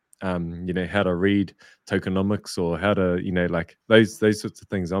what how to read tokenomics or how to, like those sorts of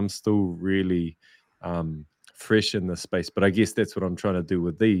things. I'm still really fresh in this space, but I guess that's what I'm trying to do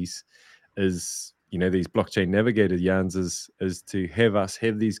with these is, these blockchain navigator yarns is to have us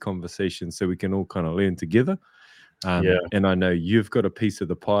have these conversations so we can all kind of learn together. And I know you've got a piece of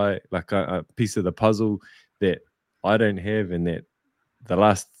the pie, like a piece of the puzzle that I don't have, and that the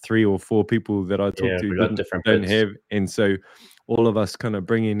last 3 or 4 people that I talked to we got different don't bits. have. And so all of us kind of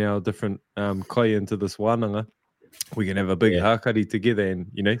bringing our different kai into this wānanga, we can have a big hakari together and,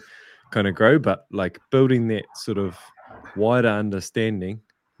 kind of grow, but like building that sort of wider understanding,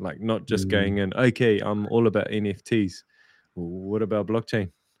 like not just going in, okay, I'm all about NFTs. Well, what about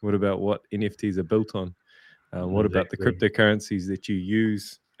blockchain? What about what NFTs are built on? What about the cryptocurrencies that you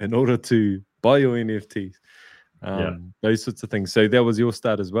use in order to buy your NFTs? Those sorts of things. So that was your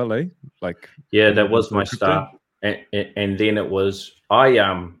start as well, eh? Like, that was my start. And then it was,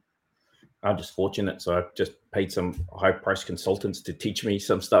 I'm just fortunate, so I just paid some high-priced consultants to teach me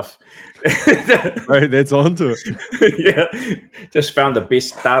some stuff. Right, that's onto it. Just found the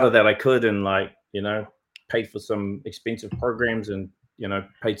best data that I could, and paid for some expensive programs, and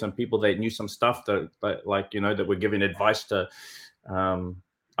paid some people that knew some stuff that were giving advice to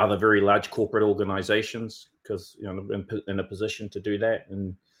other very large corporate organizations, because in a position to do that.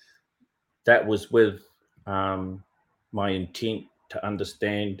 And that was with my intent to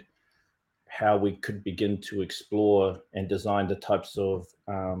understand how we could begin to explore and design the types of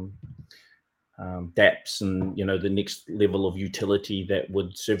dApps and the next level of utility that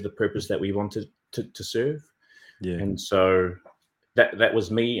would serve the purpose that we wanted to serve. And so that was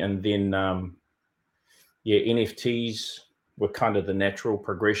me. And then NFTs were kind of the natural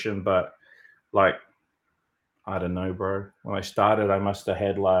progression, but like, I don't know, bro, when I started, I must have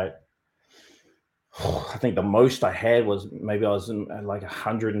had I think the most I had was maybe I was in like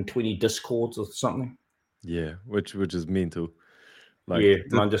 120 discords or something. Yeah, which is mental. Like,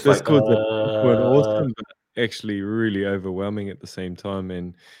 And I'm just Discords are beautiful and awesome, but actually really overwhelming at the same time.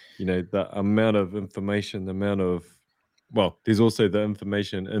 And the amount of information, there's also the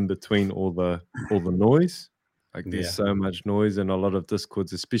information in between all the noise. Like, there's so much noise in a lot of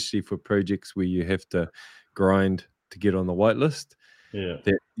Discords, especially for projects where you have to grind to get on the whitelist.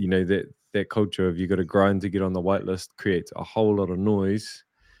 That culture of you got to grind to get on the whitelist creates a whole lot of noise.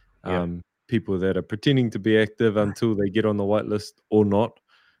 People that are pretending to be active until they get on the whitelist or not.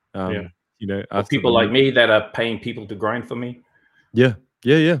 you know, Or after people like me that are paying people to grind for me. Yeah.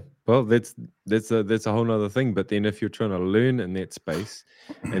 Well, that's a whole nother thing. But then if you're trying to learn in that space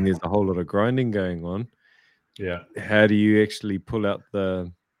and there's a whole lot of grinding going on, Yeah. how do you actually pull out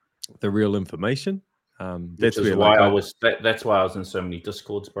the real information? Which That's is where why like that's why I was in so many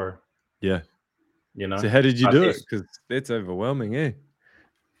Discords, bro. yeah. You know? So how did you But do it? Because that's overwhelming, eh?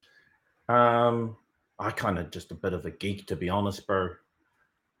 I kind of just a bit of a geek, to be honest, bro.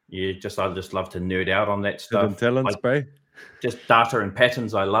 I just love to nerd out on that Hidden stuff. talents, Like bro. just data and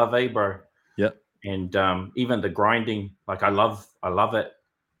patterns I love, bro. Yeah. And even the grinding, like I love it.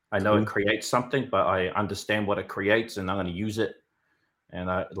 I know it Cool. creates something, but I understand what it creates and I'm going to use it. And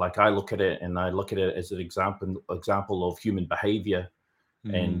I look at it as an example of human behavior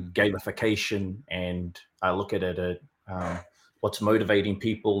and gamification. And I look at it at what's motivating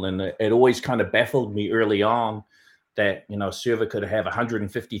people. And it always kind of baffled me early on that, you know, a server could have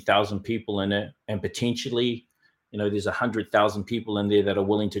 150,000 people in it and potentially, you know, there's 100,000 people in there that are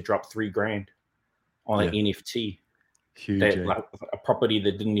willing to drop $3,000 on an NFT. Huge, That eh? like a property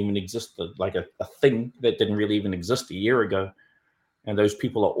that didn't even exist, like a thing that didn't really even exist a year ago. And those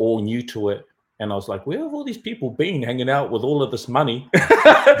people are all new to it. And I was like, where have all these people been hanging out with all of this money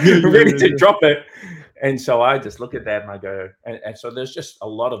ready to drop it? And so I just look at that and I go, and so there's just a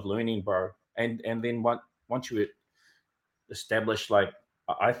lot of learning, bro. And then once you establish, like,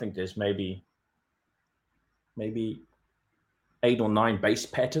 I think there's maybe 8 or 9 base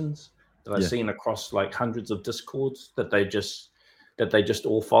patterns that I've seen across like hundreds of Discords that they just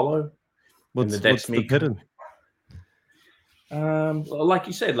all follow. What's That's the me. pattern? Like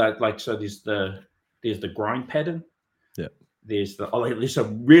you said, like so there's the grind pattern. Yeah. There's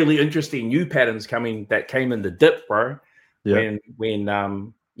some really interesting new patterns that came in the dip, bro. Yeah.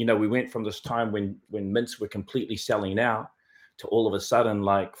 When you know, we went from this time when mints were completely selling out to all of a sudden,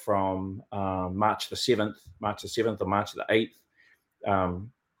 like from March the 7th or March the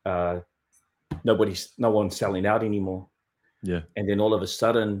 8th, no one's selling out anymore. Yeah. And then all of a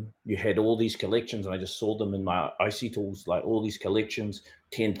sudden you had all these collections, and I just saw them in my IC tools, like all these collections,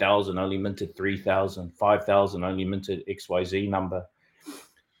 10,000 only minted 3,000, 5,000 only minted XYZ number.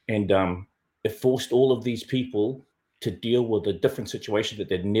 And it forced all of these people to deal with a different situation that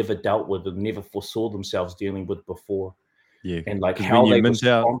they'd never dealt with and never foresaw themselves dealing with before. Yeah. And like 'Cause how when you they mint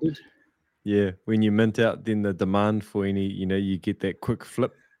out, responded. yeah, when you mint out, then the demand for any, you know, you get that quick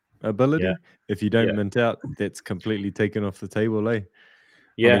flip ability. If you don't Yeah. mint out, that's completely taken off the table, eh? I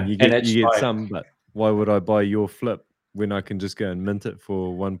Yeah. mean, And it's you get like, some, but why would I buy your flip when I can just go and mint it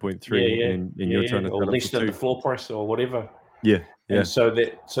for 1.3 and you're trying to or sell it for least at the 2? floor price or whatever. Yeah. And so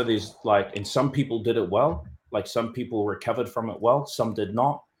there's like, and some people did it well, like some people recovered from it well, some did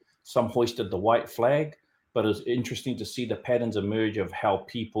not, some hoisted the white flag. But it was interesting to see the patterns emerge of how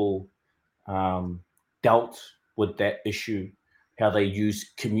people dealt with that issue, how they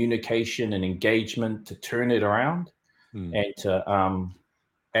used communication and engagement to turn it around, and to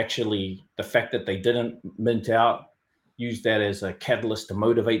actually, the fact that they didn't mint out, use that as a catalyst to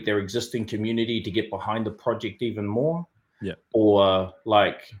motivate their existing community to get behind the project even more. Yeah. Or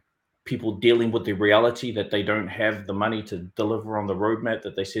like people dealing with the reality that they don't have the money to deliver on the roadmap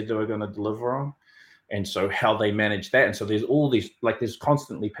that they said they were going to deliver on. And so how they manage that. And so there's all these, like there's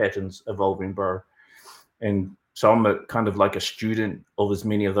constantly patterns evolving, bro. And so I'm kind of like a student of as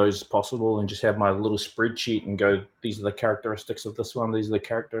many of those as possible, and just have my little spreadsheet and go, these are the characteristics of this one, these are the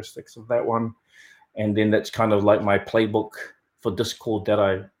characteristics of that one. And then that's kind of like my playbook for Discord that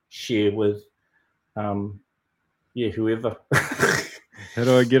I share with whoever. How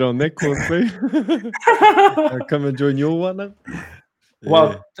do I get on that course, bro? Come and join your one.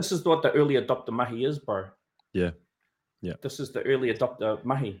 Well, this is what the early adopter mahi is, bro. Yeah. This is the early adopter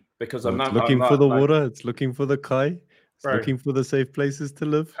mahi, because Well, I'm it's not looking for the like, water. It's looking for the kai. It's bro, looking for the safe places to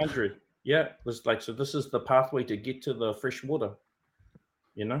live. 100. Yeah, it's like, so this is the pathway to get to the fresh water.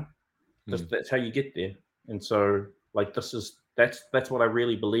 You know, that's how you get there. And so, like, that's what I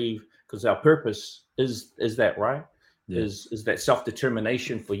really believe, because our purpose is that, right? Yeah. Is that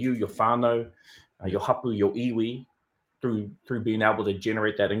self-determination for you, your whānau, your hapu, your iwi, through being able to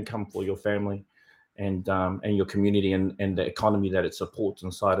generate that income for your family and your community, and the economy that it supports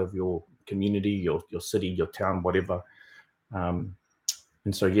inside of your community, your city, your town, whatever. And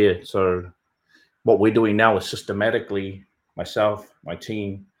so, so what we're doing now is systematically, myself, my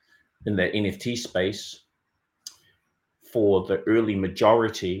team in the NFT space, for the early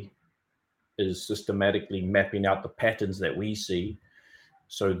majority, is systematically mapping out the patterns that we see,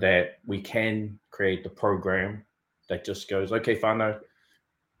 so that we can create the program that just goes, okay, whānau,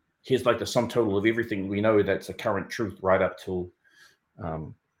 here's like the sum total of everything we know that's the current truth right up till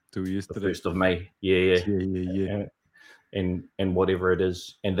till the yesterday. 1st of May. Yeah. Yeah. And whatever it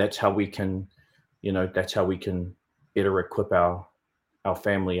is. And that's how we can, that's how we can better equip our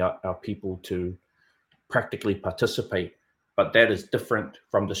family, our people to practically participate. But that is different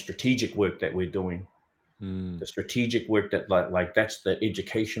from the strategic work that we're doing. The strategic work that like that's the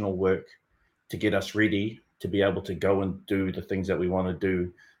educational work to get us ready to be able to go and do the things that we want to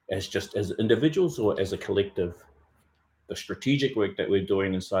do as individuals or as a collective. The strategic work that we're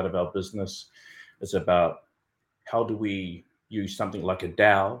doing inside of our business is about how do we use something like a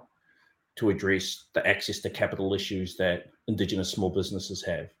DAO to address the access to capital issues that Indigenous small businesses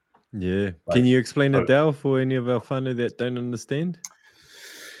have. Yeah. Like, Can you explain a so- DAO for any of our whānau that don't understand?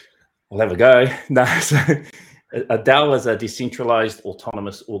 I'll have a go. No, so a DAO is a decentralized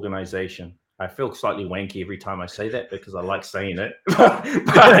autonomous organization. I feel slightly wanky every time I say that because I like saying it, but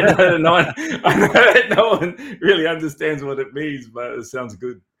I know no one really understands what it means, but it sounds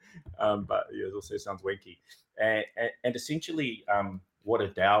good. But yeah, it also sounds wanky. And essentially, what a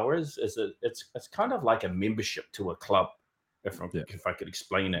DAO is it's kind of like a membership to a club, if I could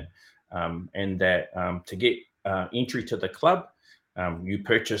explain it. And that to get entry to the club, you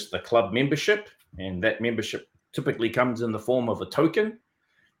purchase the club membership, and that membership typically comes in the form of a token.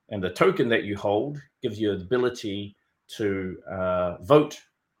 And the token that you hold gives you the ability to vote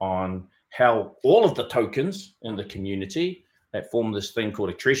on how all of the tokens in the community that form this thing called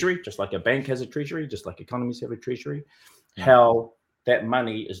a treasury, just like a bank has a treasury, just like economies have a treasury, how that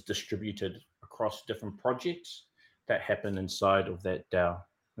money is distributed across different projects that happen inside of that DAO.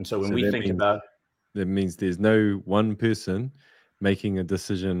 And so when we think about... That means there's no one person making a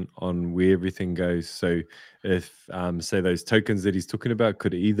decision on where everything goes. So if, say, those tokens that he's talking about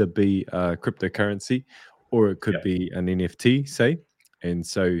could either be a cryptocurrency or it could be an NFT, say. And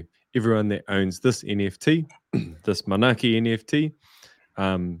so everyone that owns this NFT, this Manaki NFT,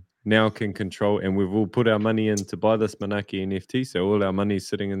 now can control, and we've all put our money in to buy this Manaki NFT. So all our money is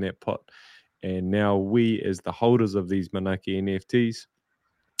sitting in that pot. And now we, as the holders of these Manaki NFTs,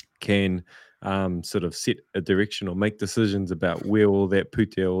 can sort of set a direction or make decisions about where all that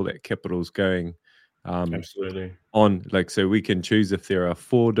putea, all that capital is going. Absolutely. On, like, so we can choose if there are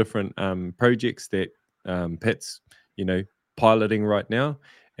 4 different projects that Pat's, piloting right now,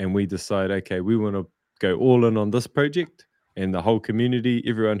 and we decide, okay, we want to go all in on this project, and the whole community,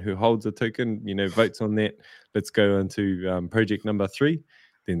 everyone who holds a token, votes on that. Let's go into project number 3.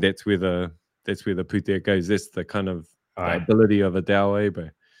 Then that's where the putea goes. That's the kind of the ability of a DAO, bro.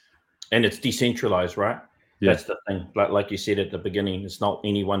 And it's decentralized, right? Yeah. That's the thing. Like you said at the beginning, it's not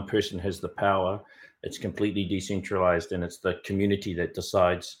any one person has the power. It's completely decentralized, and it's the community that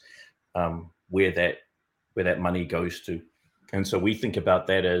decides where that money goes to. And so we think about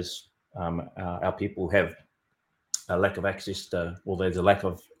that as our people have a lack of access to, well, there's a lack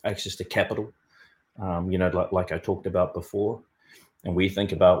of access to capital, like I talked about before. And we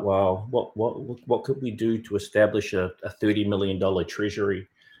think about, well, what could we do to establish a $30 million treasury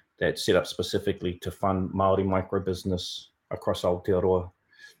that's set up specifically to fund Māori micro business across Aotearoa?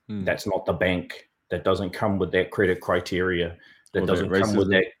 That's not the bank. That doesn't come with that credit criteria. That doesn't come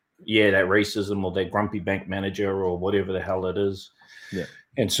with that racism or that grumpy bank manager or whatever the hell it is. Yeah.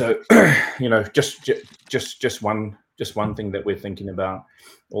 And so, just one thing that we're thinking about,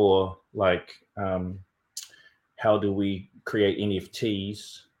 or like, how do we create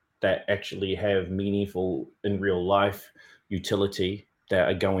NFTs that actually have meaningful in real life utility that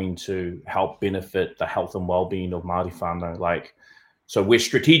are going to help benefit the health and well-being of Māori whānau? Like, so we're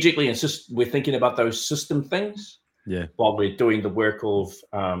strategically we're thinking about those system things, while we're doing the work of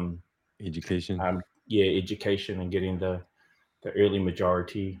education. Education and getting the early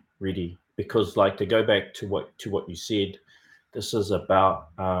majority ready. Because, like, to go back to what you said, this is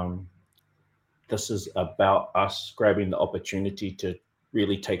about us grabbing the opportunity to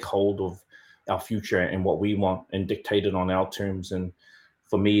really take hold of our future and what we want and dictate it on our terms. And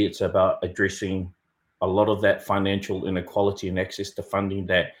for me, it's about addressing a lot of that financial inequality and access to funding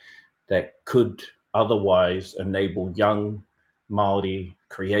that could otherwise enable young Māori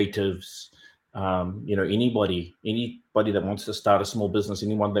creatives, anybody that wants to start a small business,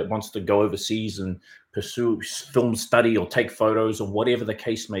 anyone that wants to go overseas and pursue film study or take photos or whatever the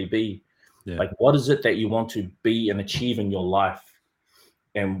case may be. Like, what is it that you want to be and achieve in your life?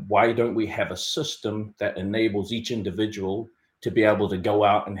 And why don't we have a system that enables each individual to be able to go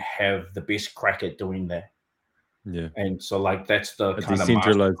out and have the best crack at doing that? Yeah. And so, like, that's the kind of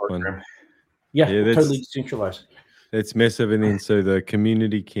decentralized program. one. Yeah, totally decentralized. It's massive. And then so the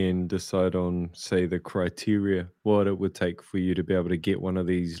community can decide on, say, the criteria, what it would take for you to be able to get one of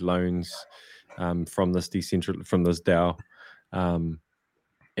these loans from this DAO.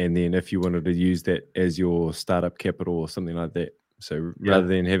 and then if you wanted to use that as your startup capital or something like that. So Yeah. rather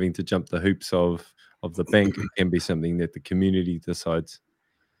than having to jump the hoops of the bank, it can be something that the community decides.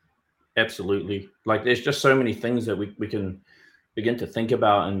 Absolutely. Like there's just so many things that we can begin to think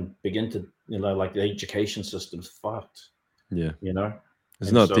about and begin to, like the education system's fucked, Yeah. It's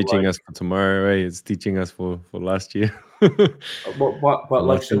And not so teaching like, us for tomorrow, eh? It's teaching us for last year. but like,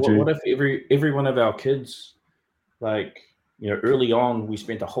 Last so century. what if every one of our kids, like, early on, we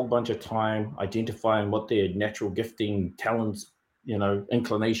spent a whole bunch of time identifying what their natural gifting, talents,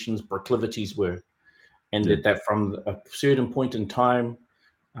 inclinations, proclivities were, and Yeah. that from a certain point in time,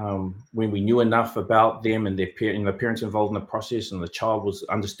 when we knew enough about them and the parents involved in the process, and the child was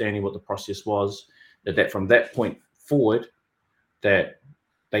understanding what the process was, that from that point forward, that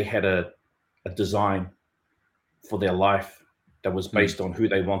they had a design for their life that was based on who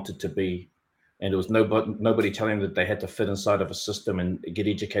they wanted to be. And there was nobody telling them that they had to fit inside of a system and get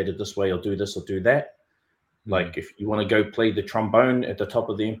educated this way or do this or do that. Like if you want to go play the trombone at the top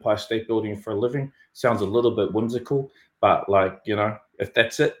of the Empire State Building for a living, sounds a little bit whimsical, but like, if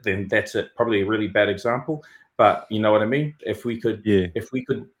that's it, then that's it. Probably a really bad example, but you know what I mean? If we could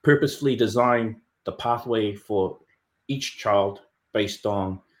purposefully design the pathway for each child based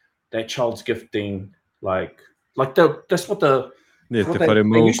on that child's gifting, that's what Te they whare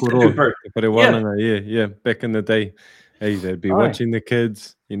mau used to do, koroa, bro. te whare Yeah. wānanga, yeah. Back in the day, hey, they'd be Aye. watching the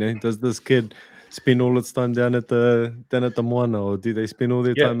kids. Does this kid spend all its time down at the moana, or do they spend all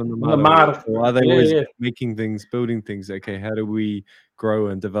their Yeah. time in the On the mara? mar. Or are they Yeah, always yeah. making things, building things? Okay, how do we grow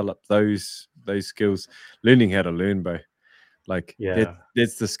and develop those skills? Learning how to learn, bro. Like Yeah.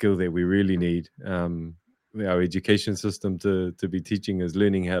 that's the skill that we really need. Our education system to be teaching is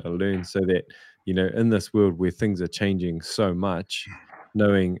learning how to learn, so that in this world where things are changing so much,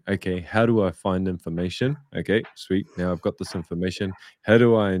 knowing, okay, how do I find information? Okay, sweet, now I've got this information. How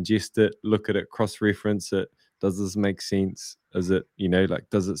do I ingest it, look at it, cross-reference it? Does this make sense? Is it, like,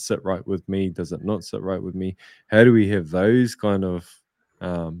 does it sit right with me? Does it not sit right with me? How do we have those kind of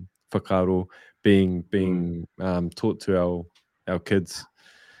whakaaro being taught to our kids,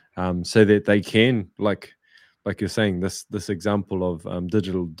 so that they can, like you're saying, this example of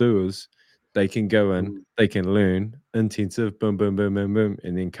digital doers, they can go in, they can learn intensive, boom, boom, boom, boom, boom,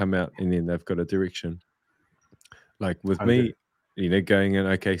 and then come out, and then they've got a direction. Like with 100. me, going in,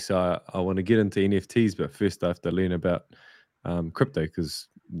 okay, so I want to get into NFTs, but first I have to learn about crypto, because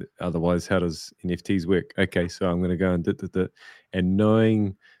otherwise, how does NFTs work? Okay, so I'm going to go and and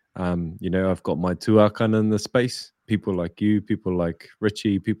knowing, I've got my tuakana in the space, people like you, people like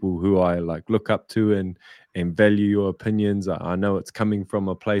Richie, people who I like look up to and value your opinions. I know it's coming from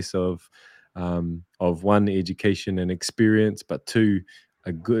a place of one, education and experience, but two,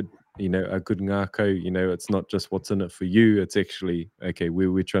 a good ngako. It's not just what's in it for you. It's actually, okay,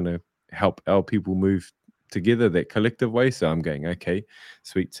 we're trying to help our people move together, that collective way. So I'm going, okay,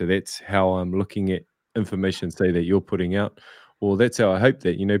 sweet. So that's how I'm looking at information, say, that you're putting out, or that's how I hope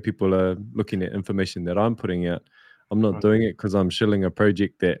that people are looking at information that I'm putting out. I'm not doing it because I'm shilling a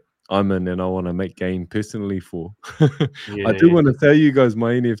project that I'm in and I want to make gain personally for. I do Yeah. want to sell you guys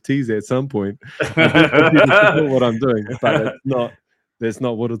my NFTs at some point. I do want you to support what I'm doing, but that's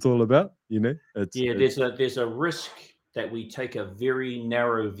not what it's all about. It's Yeah, there's a risk that we take a very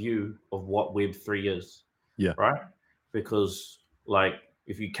narrow view of what Web3 is, yeah, right? Because like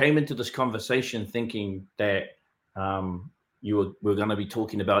if you came into this conversation thinking that we're going to be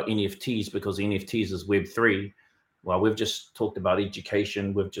talking about NFTs because NFTs is Web3, well, we've just talked about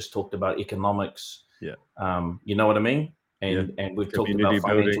education, we've just talked about economics, yeah, you know what I mean? yeah. And we've talked Community about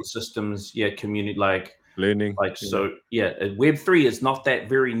building, financial systems, community, learning. so Web3 is not that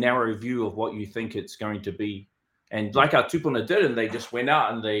very narrow view of what you think it's going to be. And like our tupuna did, and they just went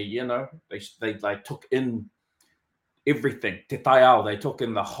out and they like took in everything. Te taiao, they took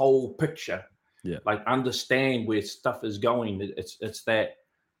in the whole picture. Yeah. Like understand where stuff is going. It's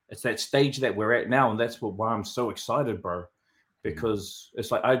that stage that we're at now, and that's why I'm so excited, bro. Because it's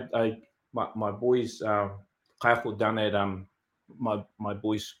like my boys kaiako down at my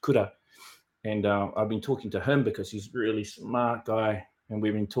boys kura. And I've been talking to him because he's a really smart guy. And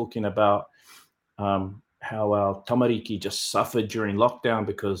we've been talking about how our tamariki just suffered during lockdown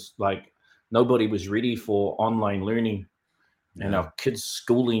because like nobody was ready for online learning. And our kids'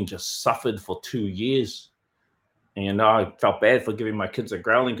 schooling just suffered for 2 years. And I felt bad for giving my kids a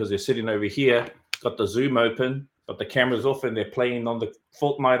growling because they're sitting over here, got the Zoom open, got the cameras off, and they're playing on the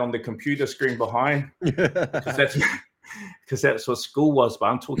Fortnite on the computer screen behind. Because that's what school was. But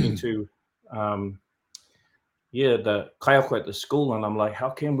I'm talking to the kaiako at the school, and I'm like, how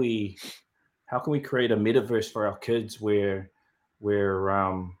can we create a metaverse for our kids where where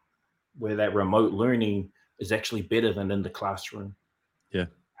that remote learning is actually better than in the classroom? Yeah.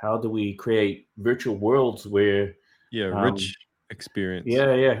 How do we create virtual worlds where Rich experience.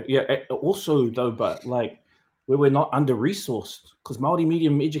 Also though, but like where we're not under-resourced, because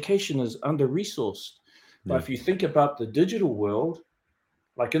multimedia education is under-resourced. But if you think about the digital world,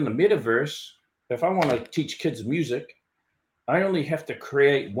 like in the metaverse, if I want to teach kids music, I only have to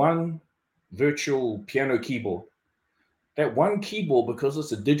create one virtual piano keyboard. That one keyboard, because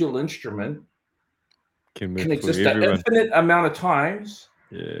it's a digital instrument, Can exist an infinite amount of times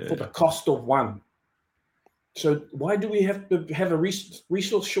for the cost of one. So why do we have to have a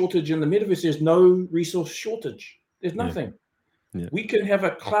resource shortage in the metaverse? There's no resource shortage. There's nothing. We can have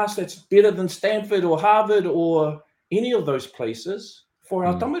a class that's better than Stanford or Harvard or any of those places for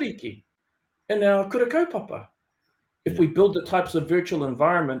our tamariki and our kura kaupapa. If we build the types of virtual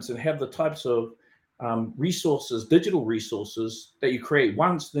environments and have the types of resources, digital resources that you create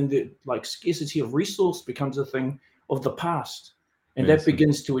once, then the like scarcity of resource becomes a thing of the past. And that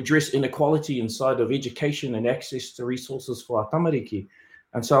begins to address inequality inside of education and access to resources for our tamariki.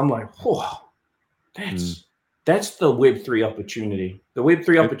 And so I'm like, oh, that's the Web3 opportunity. The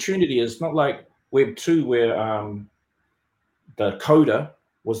Web3 opportunity is not like Web2 where the coder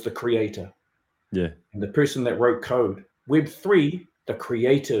was the creator. Yeah. And the person that wrote code. Web3, the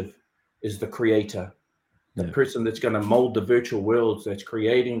creative is the creator. The person that's going to mold the virtual worlds, that's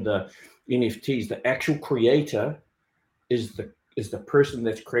creating the NFTs, the actual creator is the person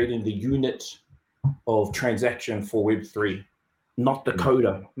that's creating the unit of transaction for Web3, not the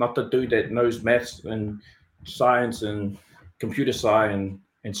coder, not the dude that knows maths and science and computer science.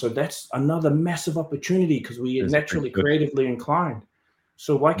 And so that's another massive opportunity because we are naturally creatively inclined.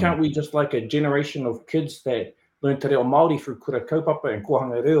 So why can't we just like a generation of kids that learn te reo Māori through kura kaupapa and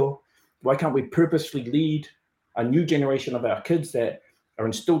kohanga reo, why can't we purposely lead a new generation of our kids that are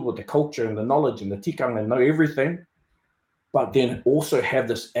instilled with the culture and the knowledge and the tikanga and know everything, but then also have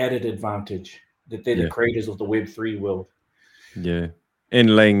this added advantage that they're the creators of the Web3 world. Yeah.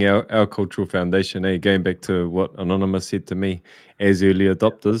 And laying our cultural foundation, going back to what Anonymous said to me, as early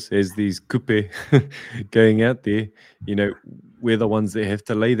adopters, as these kupe going out there, we're the ones that have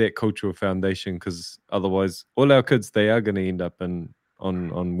to lay that cultural foundation because otherwise all our kids, they are going to end up on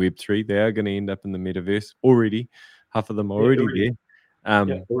Web3. They are going to end up in the metaverse already. Half of them are already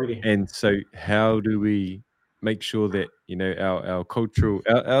there. And so how do we make sure that, our cultural,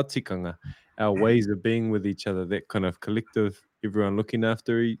 our tikanga, our ways of being with each other, that kind of collective, everyone looking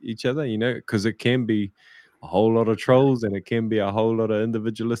after each other, because it can be a whole lot of trolls and it can be a whole lot of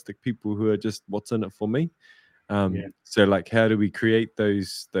individualistic people who are just what's in it for me. So like, how do we create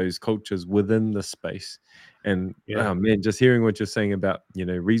those cultures within the space? And oh man, just hearing what you're saying about,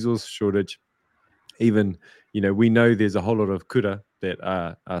 resource shortage, even, we know there's a whole lot of kura that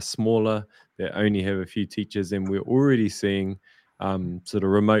are smaller, that only have a few teachers, and we're already seeing sort of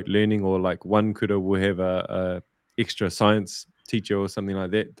remote learning, or like one kura will have a extra science teacher or something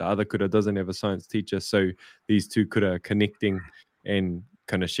like that. The other kura doesn't have a science teacher. So these two kura are connecting and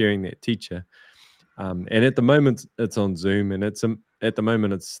kind of sharing that teacher. And at the moment it's on Zoom, and at the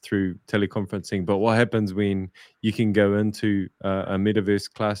moment it's through teleconferencing. But what happens when you can go into a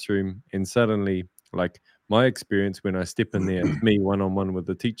metaverse classroom and suddenly, like my experience when I step in there, it's me one-on-one with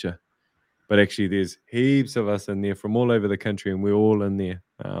the teacher. But actually there's heaps of us in there from all over the country, and we're all in there.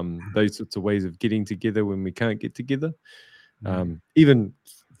 Those sorts of ways of getting together when we can't get together. Even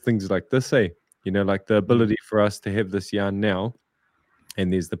things like this, like the ability for us to have this yarn now,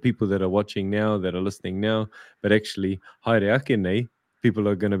 and there's the people that are watching now, that are listening now, but actually, haere ake nei, people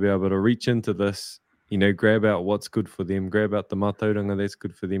are going to be able to reach into this, grab out what's good for them, grab out the mātauranga that's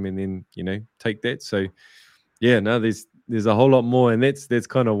good for them, and then, take that. So, there's a whole lot more, and that's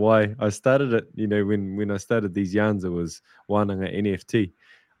kind of why I started it. When I started these yarns, it was Wānanga NFT.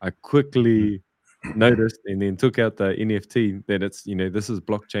 I quickly noticed and then took out the NFT that it's, this is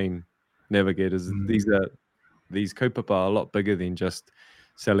blockchain navigators. These kaupapa are a lot bigger than just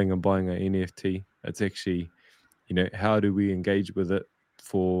selling and buying an NFT. It's actually, how do we engage with it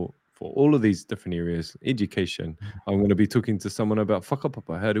for all of these different areas? Education. I'm going to be talking to someone about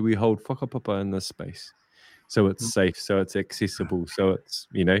whakapapa. How do we hold whakapapa in this space? So it's safe, so it's accessible, so it's,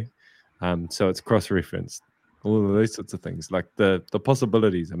 so it's cross-referenced. All of those sorts of things. Like the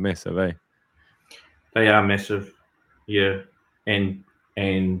possibilities are massive, eh? They are massive. Yeah. And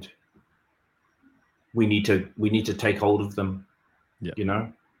we need to take hold of them.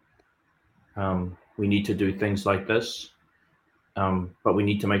 We need to do things like this, but we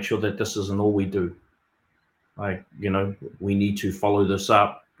need to make sure that this isn't all we do. Like, we need to follow this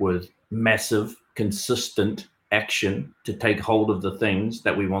up with massive, consistent action to take hold of the things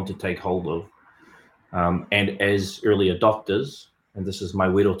that we want to take hold of. And as early adopters, and this is my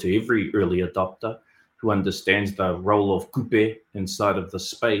widow to every early adopter who understands the role of kupe inside of the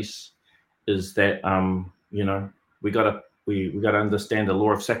space, is that we gotta understand the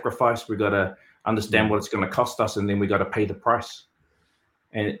law of sacrifice. We gotta understand what it's going to cost us, and then we got to pay the price.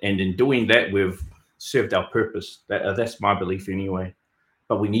 And in doing that, we've served our purpose. That's my belief anyway.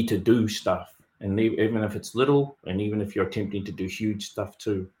 But we need to do stuff, and even if it's little, and even if you're attempting to do huge stuff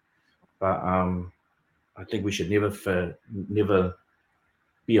too. But I think we should never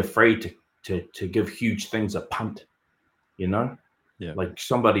be afraid to give huge things a punt. Yeah. Like,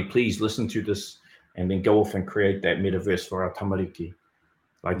 somebody please listen to this and then go off and create that metaverse for our tamariki.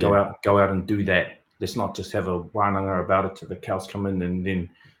 Like, go out and do that. Let's not just have a wānanga about it till the cows come in and then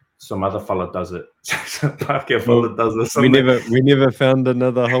some other fella does it. Pākehā fella does it. We never found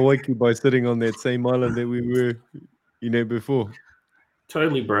another Hawaii by sitting on that same island that we were, before.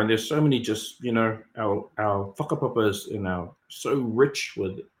 Totally, bro. And there's so many just, our whakapapas so rich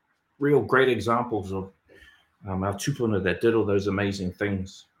with real great examples of our tupuna that did all those amazing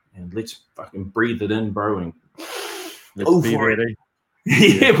things. And let's fucking breathe it in, bro. And let's be ready.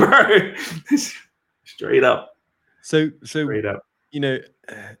 Yeah, bro. Straight up. So straight up.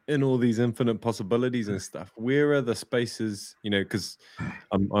 In all these infinite possibilities and stuff, where are the spaces? Because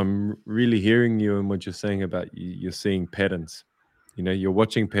I'm really hearing you and what you're saying about you're seeing patterns. You're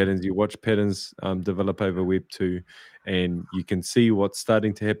watching patterns. You watch patterns develop over Web 2, and you can see what's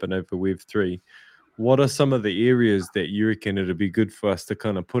starting to happen over Web 3. What are some of the areas that you reckon it'd be good for us to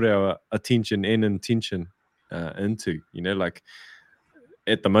kind of put our attention and intention into? Like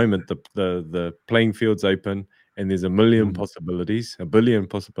at the moment, the playing field's open, and there's a billion possibilities.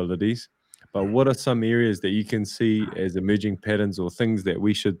 But what are some areas that you can see as emerging patterns or things that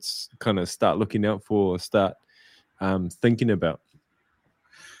we should kind of start looking out for or start thinking about?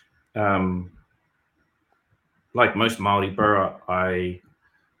 Like most Māori, bro, I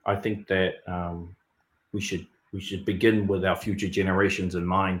think that we should begin with our future generations in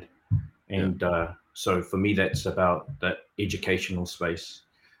mind. And so for me, that's about that educational space.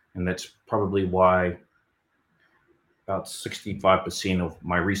 And that's probably why about 65% of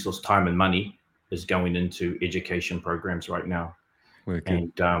my resource, time and money is going into education programs right now. Okay.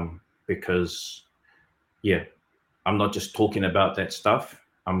 And because, I'm not just talking about that stuff.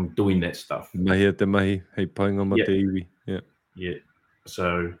 I'm doing that stuff. Mahi te mahi, hei painga ma te iwi. Yeah.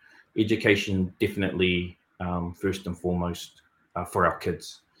 So education definitely first and foremost for our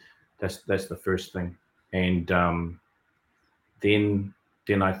kids. That's the first thing. And then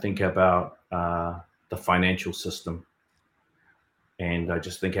I think about the financial system. And I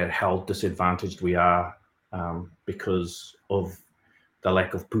just think at how disadvantaged we are because of the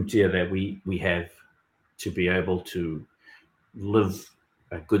lack of putia that we have to be able to live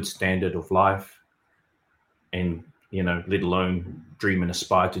a good standard of life, and let alone dream and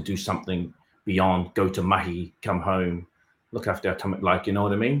aspire to do something beyond, go to mahi, come home, look after our tummy, like, you know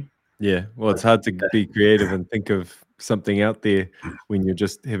what I mean? Yeah, well, it's hard to be creative and think of something out there when you're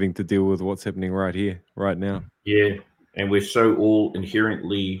just having to deal with what's happening right here, right now. Yeah, and we're so all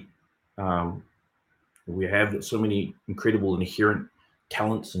inherently, we have so many incredible inherent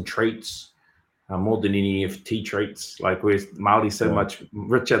talents and traits, more than any NFT traits. Like, we're Māori so much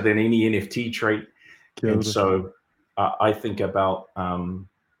richer than any NFT trait. And so I think about, the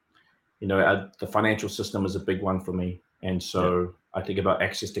financial system is a big one for me. And so I think about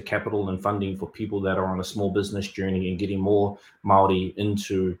access to capital and funding for people that are on a small business journey and getting more Māori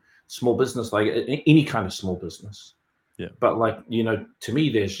into small business, like any kind of small business. Yeah. But like, to me,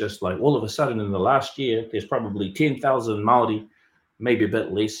 there's just like all of a sudden in the last year, there's probably 10,000 Māori, maybe a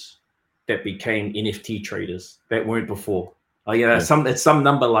bit less, that became NFT traders that weren't before. It's some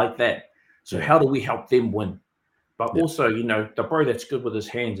number like that. So how do we help them win? But also, the bro that's good with his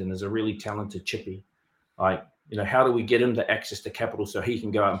hands and is a really talented chippy, like, how do we get him the access to capital so he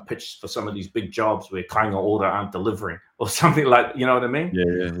can go out and pitch for some of these big jobs where kainga order aren't delivering or something, like, you know what I mean?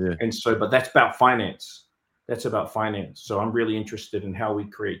 Yeah. And so, but that's about finance. That's about finance. So I'm really interested in how we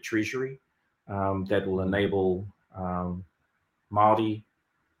create treasury that will enable Māori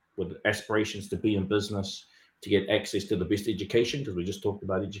with aspirations to be in business to get access to the best education, because we just talked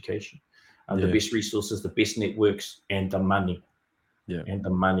about education, the best resources, the best networks, and the money. Yeah. And the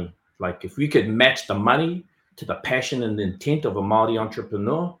money. Like, if we could match the money to the passion and the intent of a Māori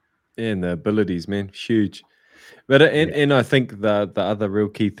entrepreneur. And the abilities, man, huge. But and I think the other real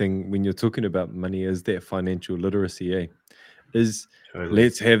key thing when you're talking about money is that financial literacy, is Totally.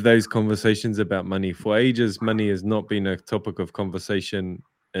 Let's have those conversations about money. For ages, money has not been a topic of conversation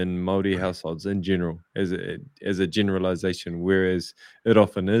in Māori households in general, as a generalization, whereas it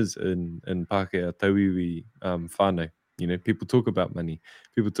often is in Pākehā Tauiwi whānau. You know, people talk about money,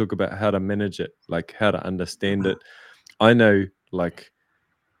 people talk about how to manage it, like how to understand it. I know, like,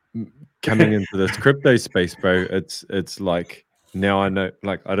 coming into this crypto space, bro, it's like, now I know,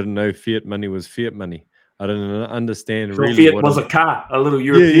 like, I didn't know fiat money was fiat money. I didn't understand Your really Fiat what was a car, a little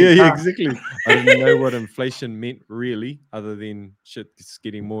European car. exactly. I didn't know what inflation meant really, other than shit's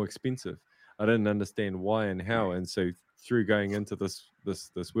getting more expensive. I didn't understand why and how, and so through going into this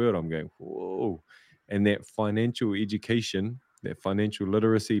world, I'm going, whoa. And that financial education, that financial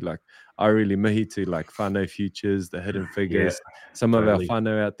literacy, like, I really mihi to, like, whānau futures, the hidden figures, some of our totally.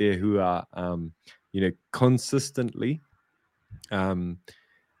 whānau out there who are you know, consistently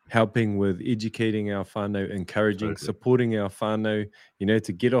helping with educating our whānau, encouraging, Totally. supporting our whānau, you know,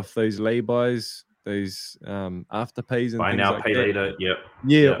 to get off those lay-bys, those afterpays and Buy things now, like pay that. later. Yep.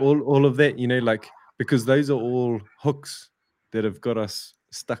 Yeah, Yep. all of that, you know, like, because those are all hooks that have got us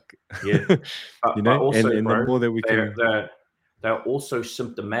stuck. Yeah. You But know, also, and the bro, more that we can, they're also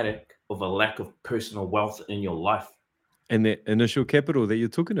symptomatic of a lack of personal wealth in your life. and that initial capital that you're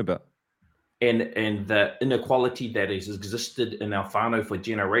talking about. And the inequality that has existed in our whānau for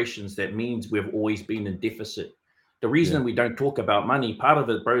generations, that means we've always been in deficit. The reason we don't talk about money, part of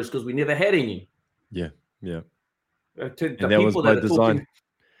it, bro, is because we never had any. Yeah. The And that was people by that are talking,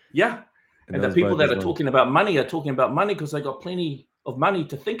 design. And and that the was by people that are design. talking about money are talking about money because they got plenty of money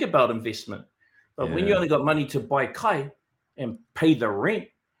to think about investment. But when you Yeah. only got money to buy kai and pay the rent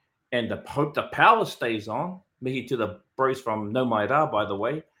and hope the power stays on, mihi to the bros from No Mai Rā, by the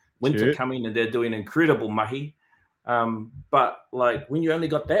way, winter Sure. coming and they're doing incredible mahi. But like when you only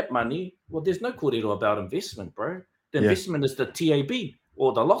got that money, well, there's no kōrero about investment, bro. The Yeah. investment is the TAB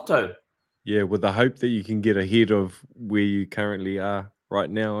or the lotto. Yeah, with the hope that you can get ahead of where you currently are right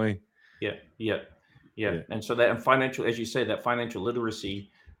now, eh? Yeah. Yeah. And so that, and financial, as you say, that financial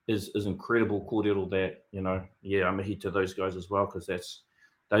literacy is incredible kōrero that, you know, I'm a hit to those guys as well, because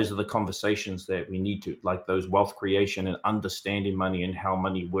those are the conversations that we need to, like those wealth creation and understanding money and how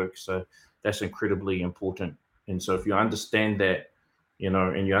money works. So that's incredibly important. And so if you understand that, you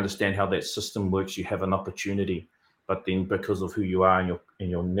know, and you understand how that system works, you have an opportunity. But then because of who you are and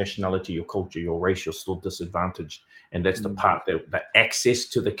your nationality, your culture, your race, you're still disadvantaged. And that's the part that the access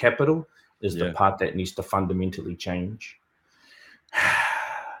to the capital is the part that needs to fundamentally change.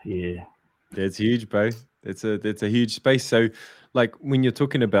 Yeah. That's huge, bro. That's a huge space. So, like, when you're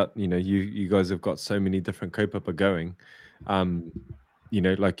talking about, you know, you guys have got so many different kaupapa going, you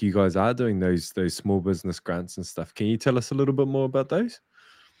know, like you guys are doing those small business grants and stuff. Can you tell us a little bit more about those?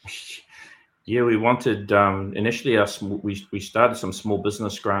 Yeah, we wanted initially we started some small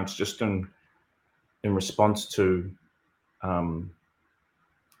business grants just in response to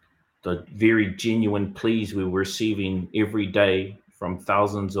the very genuine pleas we were receiving every day from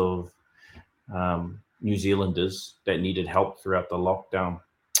thousands of New Zealanders that needed help throughout the lockdown.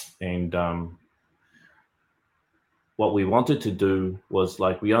 And what we wanted to do was,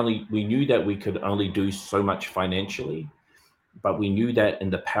 like, we knew that we could only do so much financially, but we knew that in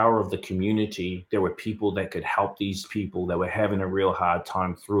the power of the community, there were people that could help these people that were having a real hard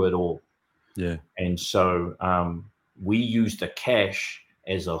time through it all. Yeah. And so we used the cash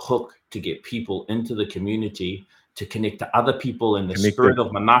as a hook to get people into the community, to connect to other people in the spirit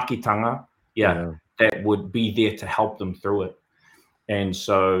of manakitanga, that would be there to help them through it. And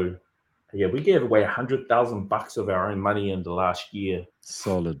so, we gave away $100,000 of our own money in the last year.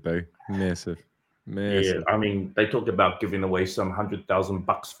 Solid, bro. Massive. Yeah, I mean, they talk about giving away some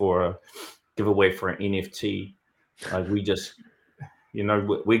 $100,000 for a giveaway for an NFT. Like, we just, you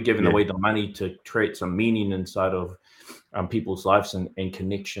know, we're giving away the money to create some meaning inside of people's lives and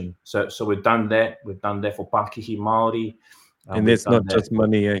connection. So we've done that. We've done that for Pākehā Māori. And that's not just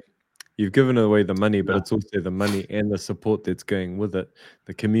money, eh? You've given away the money, but it's also the money and the support that's going with it,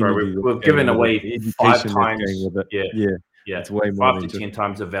 the community. We've given away the education 5 that's times. going with it. Yeah. It's way more 5 than to 10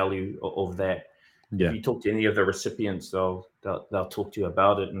 times the value of that. Yeah. If you talk to any of the recipients, they'll talk to you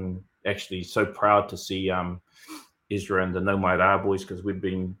about it. And actually, so proud to see Ezra and the No Mai Rā boys, because we've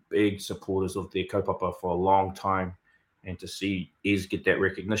been big supporters of their kaupapa for a long time. And to see Ez get that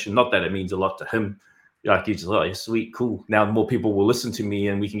recognition, not that it means a lot to him, like he's just like, sweet, cool. Now more people will listen to me,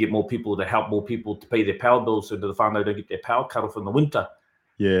 and we can get more people to help more people to pay their power bills, so that the whānau don't get their power cut off in the winter.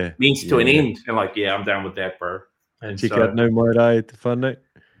 Yeah. Means to an end. And like, I'm down with that, bro. And check out No Mai Rā at the whānau.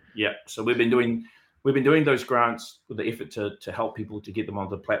 Yeah. So we've been doing those grants with the effort to help people to get them on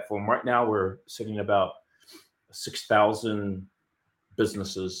the platform. Right now, we're sitting about 6,000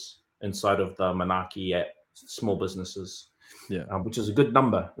 businesses inside of the Manaki app, small businesses. Yeah. which is a good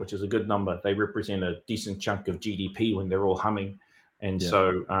number. They represent a decent chunk of GDP when they're all humming. And Yeah.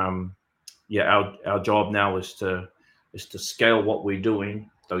 so, our job now is to scale what we're doing,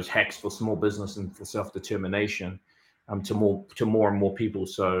 those hacks for small business and for self-determination, to more and more people.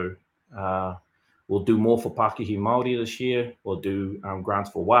 So we'll do more for Pākehī Māori this year. We'll do grants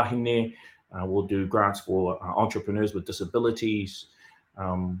for wahine. We'll do grants for entrepreneurs with disabilities.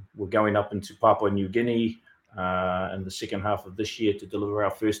 We're going up into Papua New Guinea in the second half of this year to deliver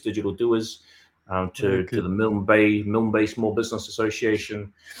our first digital doers to the Milne Bay Small Business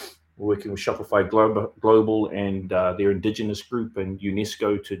Association. We're working with Shopify Global and their Indigenous group and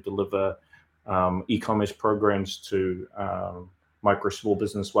UNESCO to deliver e-commerce programs to small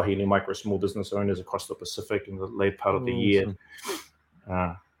business owners across the Pacific in the late part of the year.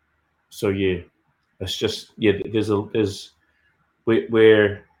 So yeah, it's just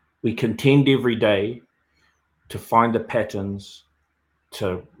where we contend every day to find the patterns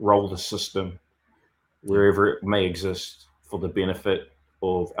to roll the system wherever it may exist for the benefit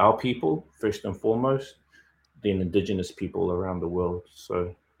of our people first and foremost, then Indigenous people around the world.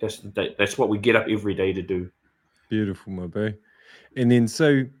 So that's what we get up every day to do. Beautiful, my boy. And then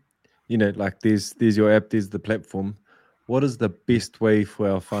so, like there's your app, there's the platform. What is the best way for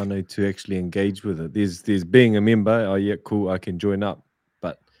our whānau to actually engage with it? There's being a member. Oh yeah, cool, I can join up.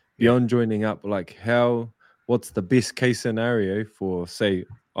 But beyond joining up, like what's the best case scenario for, say,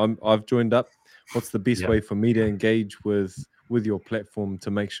 I've joined up. What's the best way for me to engage with your platform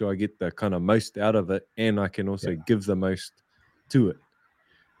to make sure I get the kind of most out of it and I can also give the most to it?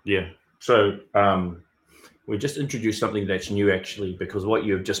 Yeah. So we just introduced something that's new, actually, because what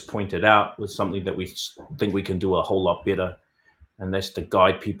you've just pointed out was something that we think we can do a whole lot better, and that's to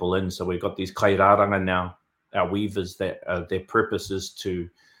guide people in. So we've got these kairaranga now, our weavers, that their purpose is to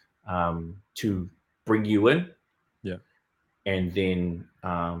bring you in, and then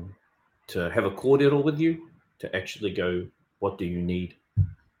to have a kōrero with you, to actually go, what do you need?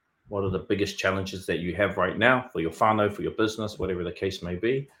 What are the biggest challenges that you have right now for your whānau, for your business, whatever the case may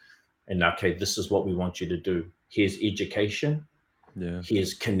be? And okay, this is what we want you to do. Here's education.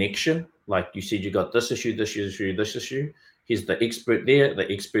 Here's connection. Like you said, you got this issue, this issue, this issue. Here's the expert there,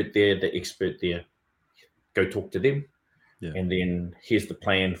 the expert there, the expert there. Go talk to them. And then here's the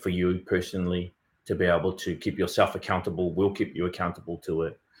plan for you personally to be able to keep yourself accountable. We'll keep you accountable to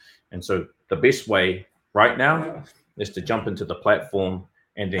it. And so the best way right now is to jump into the platform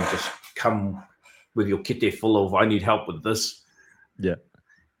and then just come with your kite full of, I need help with this. Yeah.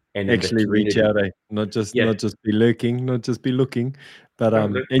 And actually reach out, not just be lurking, not just be looking, but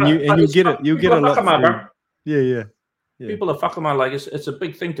you'll get it. You'll get a lot through. Yeah. People are whakama, like it's a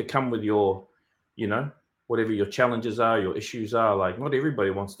big thing to come with your, whatever your challenges are, your issues are. Like not everybody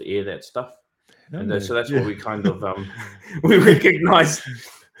wants to air that stuff, so that's what we kind of we recognize.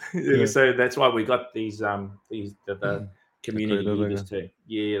 So that's why we got the community leaders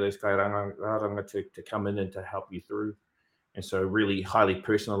those kairanga to come in and to help you through. And so really highly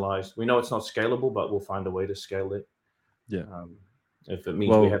personalized. We know it's not scalable, but we'll find a way to scale it. If it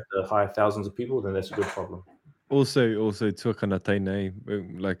means we have to hire thousands of people, then that's a good problem. Also tuakana tēnei,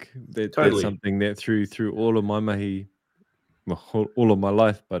 like that's something that through all of my mahi, all of my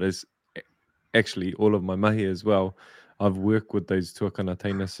life, but it's actually all of my mahi as well. I've worked with those tuakana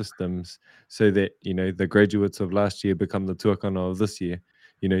tēnei systems so that, the graduates of last year become the tuakana of this year,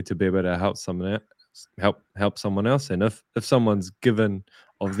 to be able to help someone else. Help someone else, and if someone's given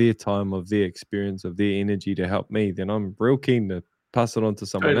of their time, of their experience, of their energy to help me, then I'm real keen to pass it on to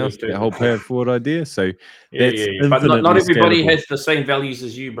someone else that whole pay it forward idea. So that's but not everybody has the same values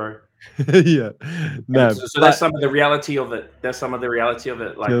as you, bro. No. So that's some of the reality of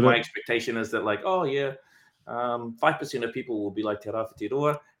it. Like my expectation is that, like, 5% of people will be like te rāwhiti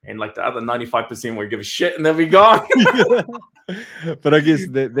roa, and like the other 95% won't give a shit and they'll be gone. But I guess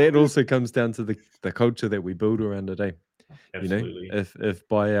that also comes down to the culture that we build around it, eh? Absolutely. If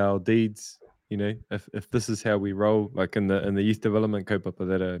by our deeds, if this is how we roll, like in the youth development kaupapa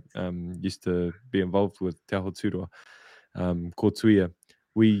that I used to be involved with, Te Aho Tūroa, Kotuia,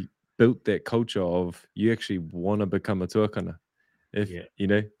 we built that culture of you actually want to become a tuakana. If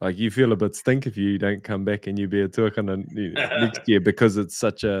like you feel a bit stink if you don't come back and you be a tuakana next year, because it's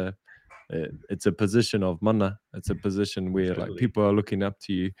such it's a position of mana. It's a position where like people are looking up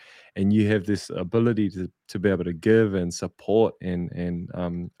to you, and you have this ability to be able to give and support and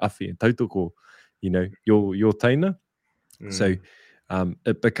awhi and tautoko, your taina. So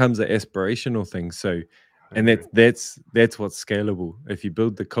it becomes an aspirational thing. So and that's what's scalable. If you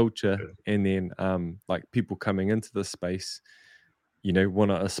build the culture and then like people coming into the space,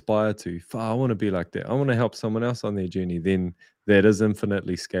 want to aspire to, I want to be like that, I want to help someone else on their journey, then that is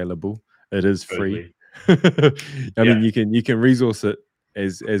infinitely scalable. It is free. Totally. I mean, Yeah. you can resource it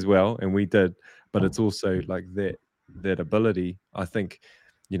as well, and we did, but it's also like that ability. I think,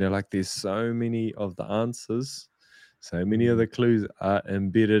 like there's so many of the answers, so many of the clues are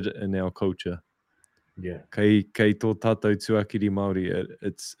embedded in our culture. Yeah. Kei tō tātou tuakiri Māori,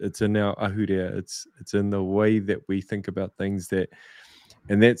 it's in our ahurea, it's in the way that we think about things,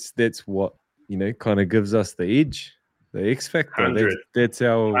 and that's what kind of gives us the edge, the X factor. 100. That's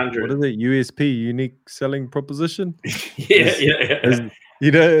our 100. what is it, USP, unique selling proposition. Yeah.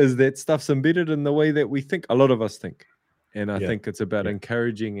 Is that stuff's embedded in the way that we think, a lot of us think, and I Yeah. think it's about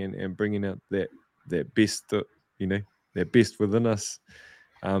encouraging and bringing out that best, that best within us,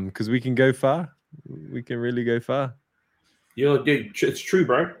 because we can go far. We can really go far. Yeah, dude, it's true,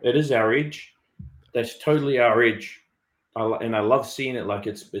 bro. It is our edge. That's totally our edge. And I love seeing it. Like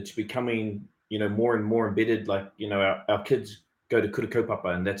it's becoming, more and more embedded. Like, our kids go to kura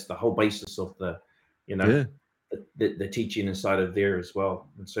kaupapa, and that's the whole basis of the, the teaching inside of there as well.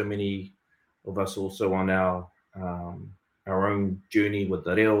 And so many of us also on our own journey with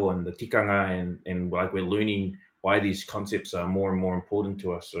the reo and the tikanga, and like we're learning why these concepts are more and more important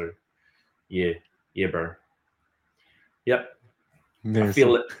to us. So yeah, bro. Yep. Awesome. I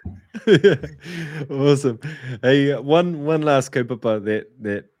feel it. Awesome. Hey, one last kaupapa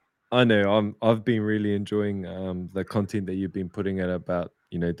that I know I've been really enjoying the content that you've been putting out about,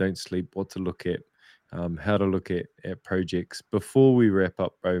 don't sleep, what to look at, how to look at projects. Before we wrap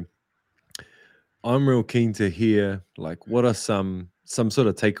up, bro, I'm real keen to hear, like, what are some sort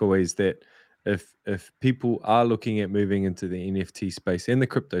of takeaways that if people are looking at moving into the NFT space and the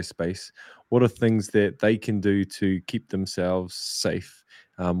crypto space, what are things that they can do to keep themselves safe?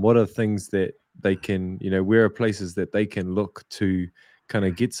 What are things that they can, where are places that they can look to kind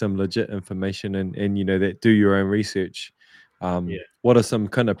of get some legit information and that do your own research? What are some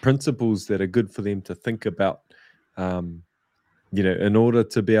kind of principles that are good for them to think about? In order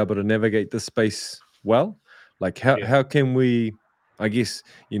to be able to navigate the space well, like how can we, I guess,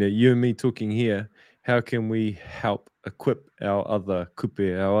 you and me talking here, how can we help equip our other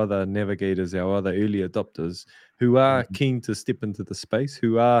kupe, our other navigators, our other early adopters who are keen to step into the space,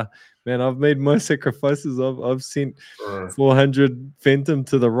 who are, man, I've made my sacrifices. I've sent 400 Phantom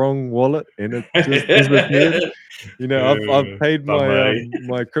to the wrong wallet and it just disappeared. I've paid my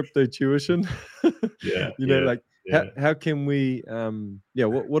my crypto tuition. How can we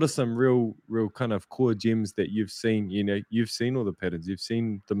what are some real kind of core gems that you've seen? You've seen all the patterns, you've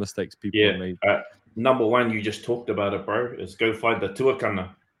seen the mistakes people have made. Number one, you just talked about it, bro, is go find the tuakana.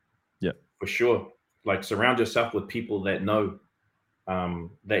 Yeah, for sure. Like surround yourself with people that know and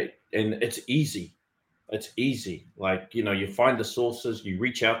it's easy. It's easy. Like, you find the sources, you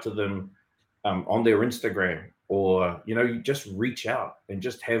reach out to them on their Instagram, or, you just reach out and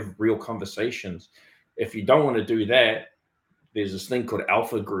just have real conversations. If you don't want to do that, there's this thing called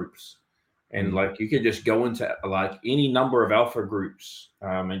alpha groups. And like, you can just go into like any number of alpha groups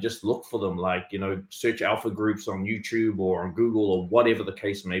and just look for them. Like, search alpha groups on YouTube or on Google or whatever the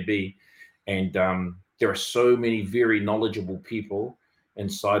case may be. And there are so many very knowledgeable people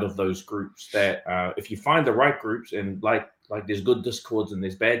inside of those groups that if you find the right groups, and like there's good discords and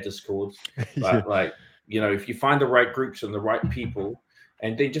there's bad discords, but like, if you find the right groups and the right people,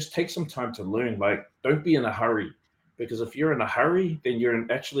 and then just take some time to learn, like don't be in a hurry, because if you're in a hurry, then you're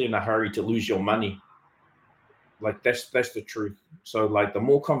actually in a hurry to lose your money. Like that's the truth. So like the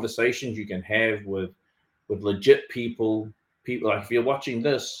more conversations you can have with legit people like, if you're watching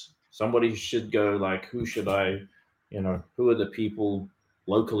this, somebody should go like, who should I, who are the people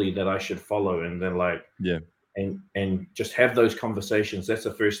locally that I should follow? And then like, and just have those conversations. That's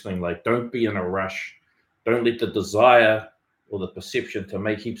the first thing. Like, don't be in a rush. Don't let the desire or the perception to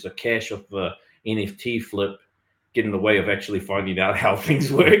make heaps of cash off the NFT flip get in the way of actually finding out how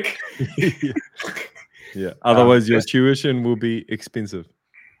things work. Otherwise your tuition will be expensive.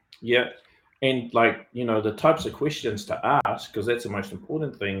 And like, the types of questions to ask, because that's the most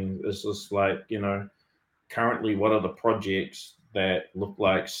important thing, is just like, currently what are the projects that look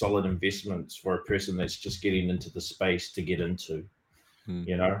like solid investments for a person that's just getting into the space to get into,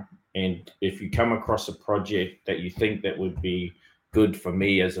 and if you come across a project that you think that would be good for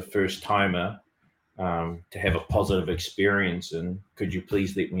me as a first timer to have a positive experience, and could you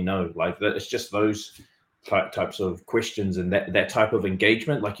please let me know? Like that, it's just those types of questions and that type of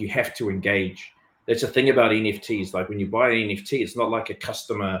engagement. Like, you have to engage. That's the thing about NFTs. Like, when you buy an NFT, it's not like a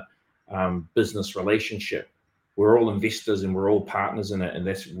customer business relationship. We're all investors and we're all partners in it, and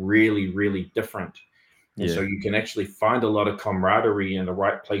that's really, really different. And so you can actually find a lot of camaraderie in the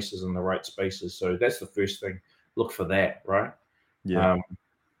right places and the right spaces. So that's the first thing. Look for that, right?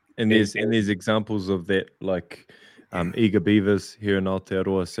 And there's examples of that, like Eager Beavers here in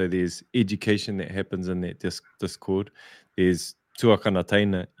Aotearoa. So there's education that happens in that Discord. There's tuakana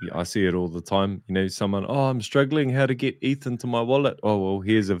teina. I see it all the time. You know, someone, I'm struggling how to get ETH into my wallet. Oh, well,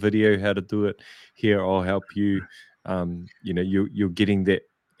 here's a video how to do it. Here, I'll help you. You know, you're getting that.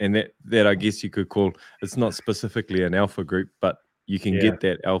 And that I guess you could call, it's not specifically an alpha group, but you can get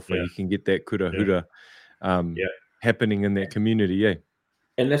that alpha. You can get that kura hura happening in that community. Yeah.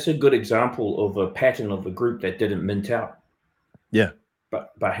 And that's a good example of a pattern of a group that didn't mint out. Yeah.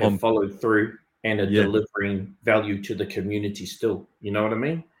 But have followed through and are delivering value to the community still. You know what I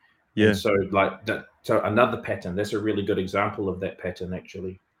mean? Yeah. And so like that, so another pattern, that's a really good example of that pattern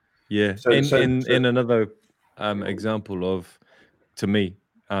actually. Yeah. So, and another example of, to me,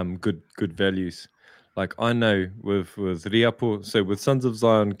 good values. Like I know with Riapo, so with Sons of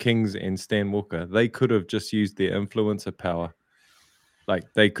Zion, Kings and Stan Walker, they could have just used their influencer power. Like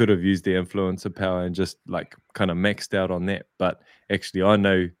they could have used their influencer power and just like kind of maxed out on that. But actually I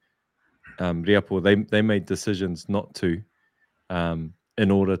know Riapo, they made decisions not to,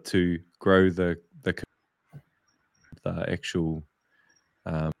 in order to grow the actual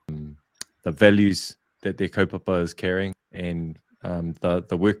the values that their kaupapa is carrying and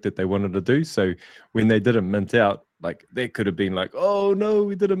the work that they wanted to do. So when they didn't mint out, like that could have been like, oh no,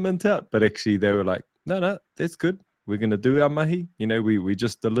 we didn't mint out. But actually they were like, no, that's good. We're going to do our mahi. You know, we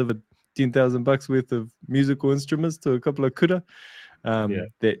just delivered $10,000 worth of musical instruments to a couple of kura.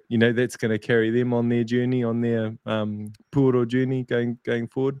 That, you know, that's going to carry them on their journey, on their puoro journey going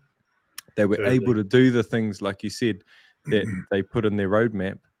forward. They were able to do the things, like you said, that they put in their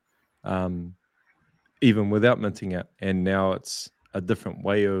roadmap, even without minting out. And now it's a different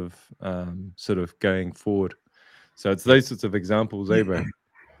way of sort of going forward. So it's those sorts of examples, bro?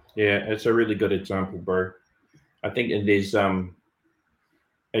 Yeah, it's a really good example, bro. I think there's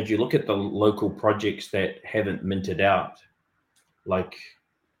as you look at the local projects that haven't minted out, like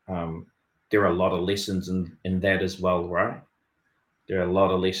there are a lot of lessons in that as well, right? There are a lot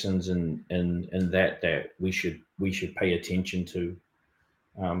of lessons in that we should pay attention to.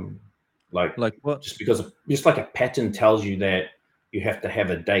 Like what? Just like a pattern tells you that you have to have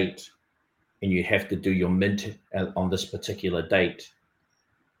a date and you have to do your mint on this particular date.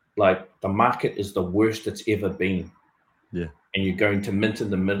 Like the market is the worst it's ever been. Yeah. And you're going to mint in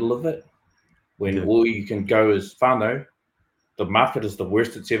the middle of it when all you can go is whānau. The market is the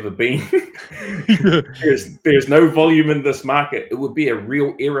worst it's ever been. There's no volume in this market. It would be a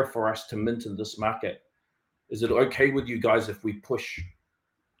real error for us to mint in this market. Is it okay with you guys if we push?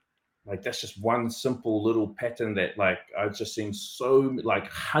 Like that's just one simple little pattern that like I've just seen so like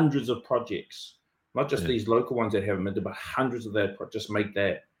hundreds of projects, not just these local ones that haven't minted, but hundreds of that just make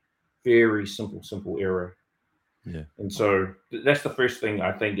that very simple error. Yeah. And so that's the first thing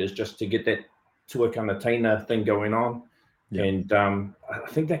I think is just to get that tuakana teina thing going on. Yeah. And I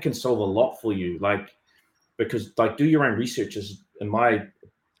think that can solve a lot for you. Like, because like do your own research is, in my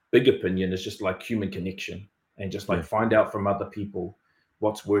big opinion, is just like human connection and just like find out from other people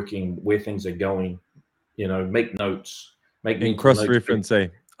what's working, where things are going, you know, make notes, and cross-reference. I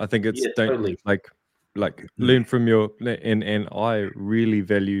think it's totally. like learn from your, and I really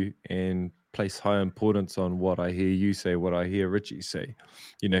value and place high importance on what I hear you say, what I hear Richie say,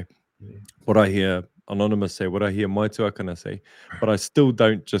 you know, what I hear Anonymous say, what I hear my tuakana say, but I still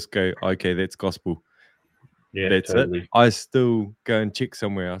don't just go, okay, that's gospel. Yeah, that's totally. It. I still go and check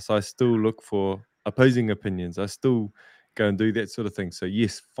somewhere else. I still look for opposing opinions. I still go and do that sort of thing. So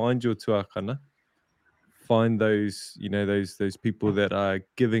yes, find your tuakana. Find those, you know, those people that are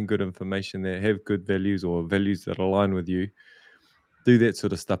giving good information, that have good values or values that align with you. Do that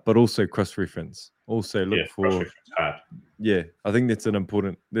sort of stuff, but also cross-reference. Also look for cross-reference hard. Yeah, I think that's an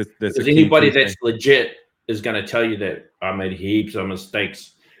important. That's because anybody that's legit is going to tell you that I made heaps of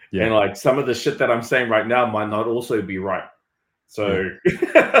mistakes, and like some of the shit that I'm saying right now might not also be right. So,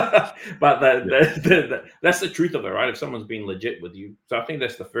 but that's the truth of it, right? If someone's being legit with you, so I think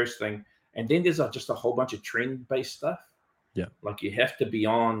that's the first thing. And then there's just a whole bunch of trend-based stuff. Yeah, like you have to be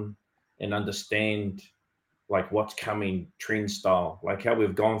on and understand like what's coming trend style, like how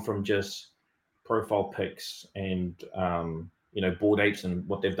we've gone from just profile pics and you know, Bored Apes and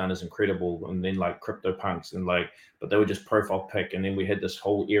what they've done is incredible, and then like CryptoPunks and like, but they were just profile pic, and then we had this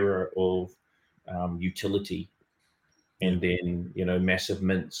whole era of utility, and then, you know, massive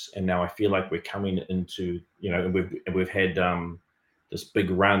mints, and now I feel like we're coming into, you know, and we've had this big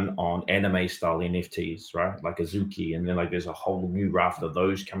run on anime style NFTs, right? Like Azuki, and then like there's a whole new raft of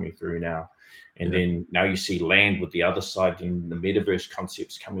those coming through now. And then now you see land with the other side and the metaverse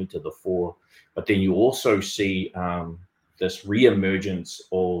concepts coming to the fore. But then you also see this re-emergence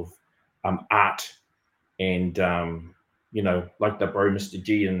of art and, you know, like the bro, Mr.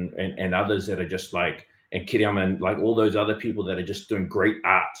 G and others that are just like, and Kiriama and like all those other people that are just doing great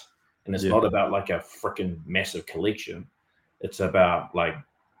art. And it's not about like a freaking massive collection. It's about like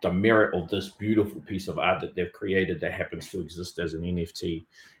the merit of this beautiful piece of art that they've created that happens to exist as an NFT.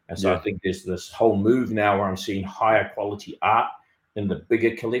 And so I think there's this whole move now where I'm seeing higher quality art in the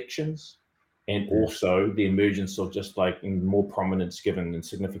bigger collections, and also the emergence of just like more prominence given and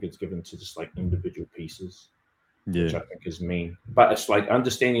significance given to just like individual pieces, which I think is mean. But it's like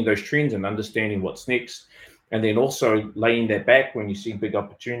understanding those trends and understanding what's next, and then also laying that back when you see big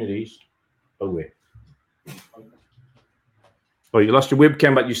opportunities. Oh, you lost your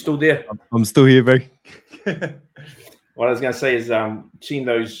webcam, but you're still there. I'm still here, bro. What I was going to say is seeing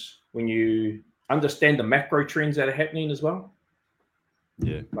those when you understand the macro trends that are happening as well.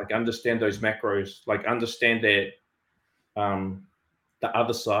 Like understand those macros, like understand that the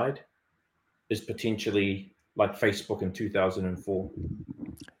other side is potentially like Facebook in 2004.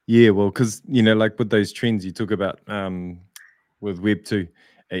 Yeah, well, because, you know, like with those trends you talk about with Web 2,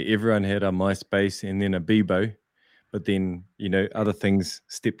 everyone had a MySpace and then a Bebo. But then, you know, other things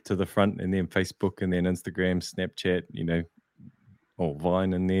stepped to the front, and then Facebook, and then Instagram, Snapchat, you know, or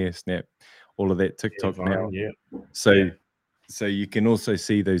Vine in there, Snap, all of that, TikTok now. So you can also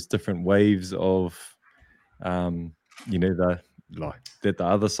see those different waves of, you know, that the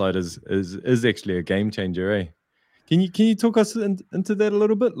other side is actually a game changer, eh? Can you talk us into that a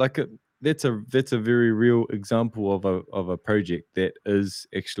little bit? Like that's a very real example of a project that is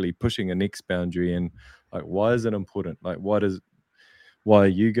actually pushing a next boundary. And like, why is it important? Like, why are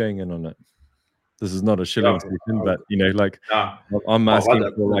you going in on it? This is not a shilling session, but you know, like I'm asking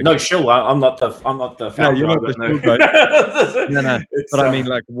for like no shill. I'm not the founder. No, you're not the shill, no. But I mean,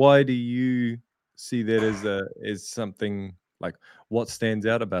 like, why do you see that as something like what stands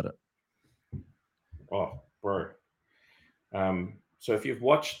out about it? Oh, bro. So if you've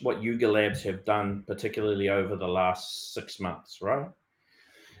watched what Yuga Labs have done, particularly over the last 6 months, right?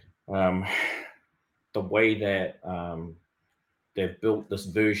 The way that they've built this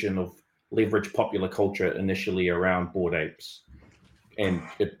version of leverage popular culture initially around Bored Apes, and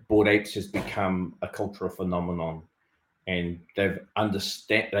Bored Apes has become a cultural phenomenon, and they've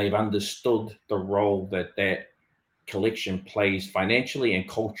understood the role that collection plays financially and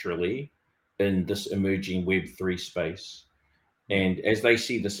culturally in this emerging Web3 space. And as they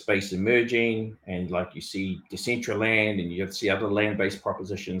see the space emerging, and like you see Decentraland, and you see other land-based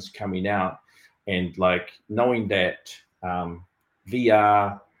propositions coming out, and like knowing that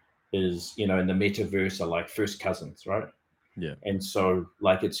VR is, you know, in the metaverse are like first cousins, right? Yeah. And so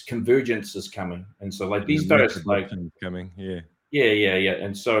like it's convergence is coming, and so like these days like coming, yeah.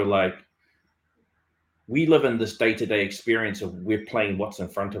 And so like we live in this day-to-day experience of we're playing what's in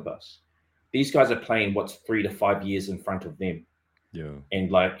front of us. These guys are playing what's 3 to 5 years in front of them. Yeah.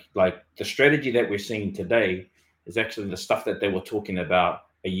 And like the strategy that we're seeing today is actually the stuff that they were talking about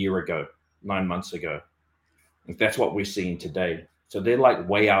a year ago, 9 months ago. And that's what we're seeing today. So they're like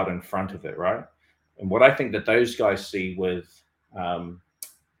way out in front of it, right? And what I think that those guys see with the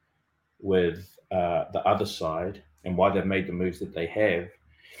other side, and why they've made the moves that they have,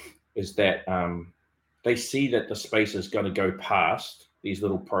 is that they see that the space is going to go past these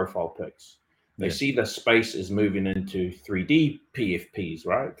little profile pics. They see the space is moving into 3D PFPs,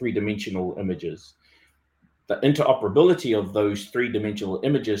 right? 3-dimensional images. The interoperability of those 3-dimensional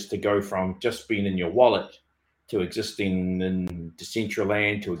images to go from just being in your wallet to existing in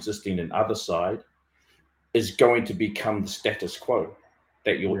Decentraland to existing in other side is going to become the status quo,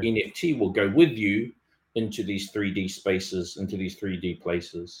 that your NFT will go with you into these 3D spaces, into these 3D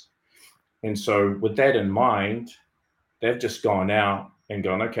places. And so with that in mind, they've just gone out and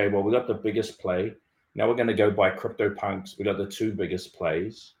gone, okay, well, we got the biggest play. Now we're going to go buy CryptoPunks. We got the 2 biggest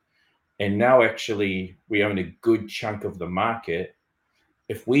plays. And now actually we own a good chunk of the market.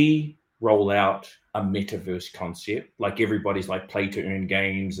 If we roll out a metaverse concept, like everybody's like play to earn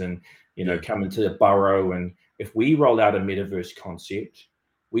games and, you know, come into the burrow. And if we roll out a metaverse concept,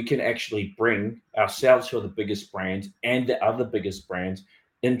 we can actually bring ourselves, who are the biggest brands, and the other biggest brands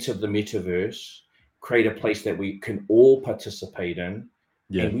into the metaverse, create a place that we can all participate in,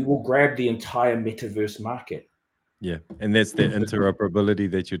 and we will grab the entire metaverse market. Yeah, and that's the interoperability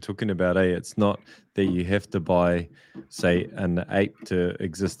that you're talking about, eh? It's not that you have to buy, say, an ape to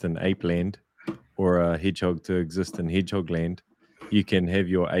exist in ape land or a hedgehog to exist in hedgehog land. you can have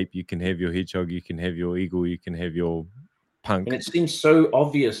your ape, you can have your hedgehog, you can have your eagle, you can have your punk. And it seems so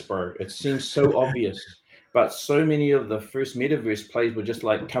obvious, bro. It seems so obvious. But so many of the first metaverse plays were just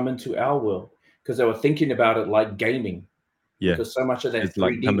like, come into our world, because they were thinking about it like gaming. Yeah. Because so much of that It's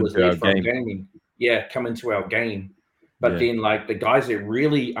like 3D come was into our led from game. gaming. Yeah, come into our game. But Yeah. then like the guys that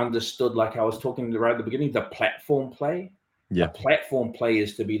really understood, like I was talking right at the beginning, the platform play. Yeah. A platform play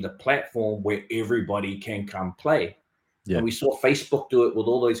is to be the platform where everybody can come play. Yeah. And we saw Facebook do it with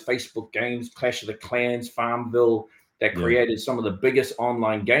all those Facebook games, Clash of the Clans, Farmville, that Yeah. created some of the biggest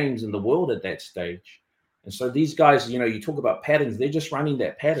online games in the world at that stage. And so these guys, you know, you talk about patterns, they're just running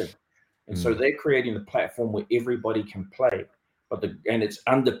that pattern. And so they're creating a platform where everybody can play, and it's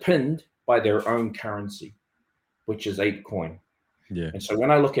underpinned by their own currency, which is ApeCoin. Yeah. And so when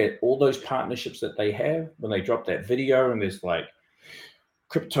I look at all those partnerships that they have, when they drop that video and there's like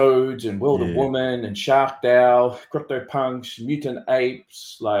Cryptodes and World of Yeah. Woman and Shark DAO, CryptoPunks, Mutant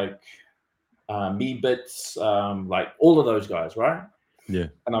Apes, like Meebits, like all of those guys, right? Yeah.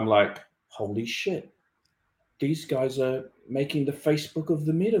 And I'm like, holy shit, these guys are making the Facebook of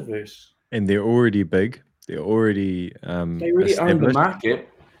the metaverse. And they're already big. They're already They already own the established. market.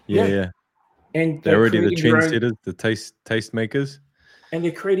 Yeah. And They're already the creating their own, trendsetters, the taste makers. and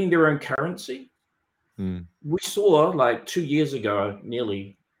they're creating their own currency. We saw like 2 years ago,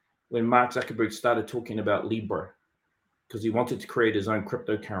 nearly, when Mark Zuckerberg started talking about Libra, because he wanted to create his own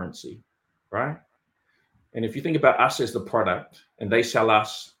cryptocurrency, right? And if you think about us as the product, and they sell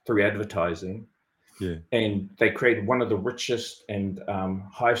us through advertising, Yeah. and they create one of the richest and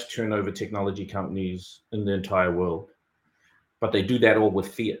highest turnover technology companies in the entire world, but they do that all with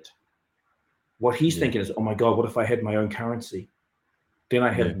fiat. What he's thinking is, oh my God, what if I had my own currency? Then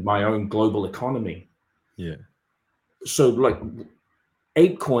I had my own global economy. Yeah. So like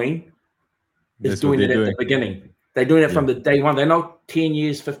ApeCoin is doing it at the beginning. They're doing it from the day one. They're not 10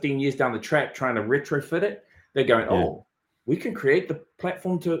 years, 15 years down the track trying to retrofit it. They're going, oh, we can create the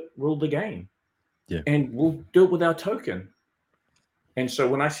platform to rule the game. Yeah. And we'll do it with our token. And so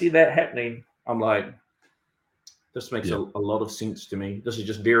when I see that happening, I'm like, this makes a lot of sense to me. This is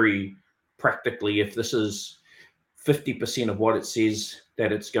just very practically, if this is 50% of what it says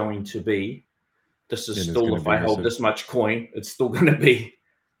that it's going to be, this is still, if I hold this much coin, it's still going to be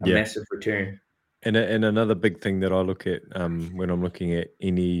a massive return. And another big thing that I look at when I'm looking at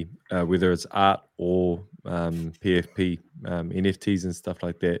any, whether it's art or PFP, NFTs and stuff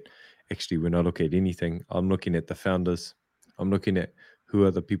like that, actually, when I look at anything, I'm looking at the founders. I'm looking at who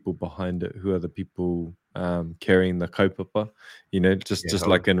are the people behind it, who are the people carrying the kaupapa. You know, just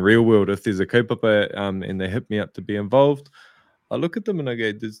like in real world, if there's a kaupapa and they hit me up to be involved, I look at them and I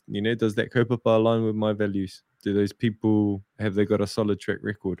go, does that kaupapa align with my values? Do those people, have they got a solid track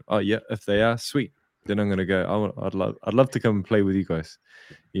record? Oh yeah, if they are, sweet. Then I'm gonna go, I'd love to come and play with you guys,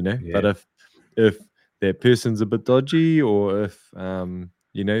 you know. But if that person's a bit dodgy, or if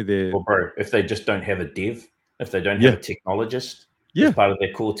they're, well, bro, if they just don't have a dev, if they don't have a technologist as part of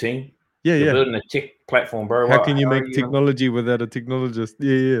their core team, you're building a tech platform, bro. How can you make technology without a technologist?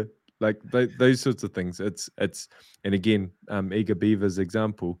 Yeah. Like those sorts of things. It's and again, Eager Beaver's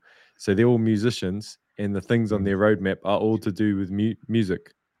example. So they're all musicians, and the things on their roadmap are all to do with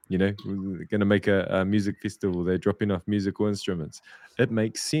music. You know, we're going to make a music festival. They're dropping off musical instruments. It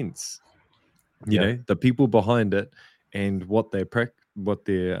makes sense. You know, the people behind it and what they're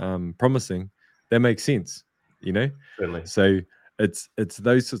promising, that makes sense. You know, Certainly. So it's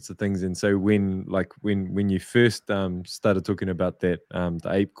those sorts of things. And so when you first started talking about that,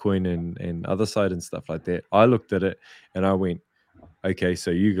 the ApeCoin and other side and stuff like that, I looked at it and I went, okay,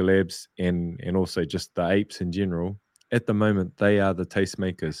 so Yuga Labs and also just the apes in general, at the moment, they are the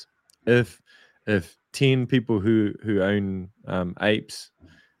tastemakers. If 10 people who own apes,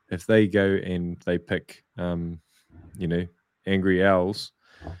 if they go and they pick Angry Owls,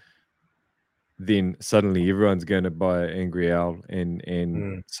 then suddenly everyone's going to buy Angry Owl,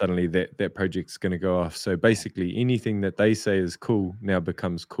 and suddenly that project's going to go off. So basically anything that they say is cool now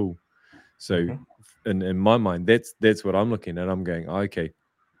becomes cool. So in my mind, that's what I'm looking at. I'm going, okay,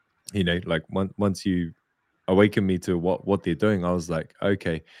 like once you awaken me to what they're doing, I was like,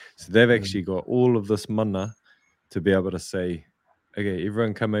 okay, so they've actually got all of this mana to be able to say, okay,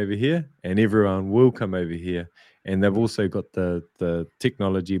 everyone come over here, and everyone will come over here. And they've also got the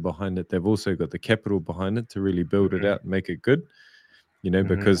technology behind it. They've also got the capital behind it to really build it out and make it good,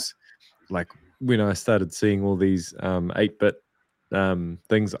 because like when I started seeing all these 8-bit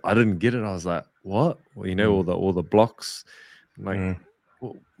things, I didn't get it. I was like, what? Well, all the blocks, like,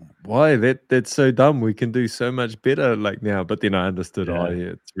 why? That's so dumb. We can do so much better like now. But then I understood,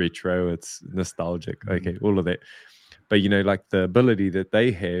 it's retro, it's nostalgic. Okay, all of that. But like the ability that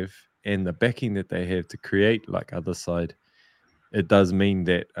they have and the backing that they have to create like Other Side, it does mean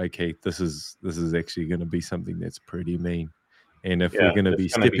that okay, this is actually going to be something that's pretty mean. And if we're going to it's be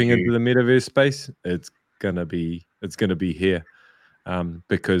gonna be stepping into huge. the metaverse space, it's gonna be here,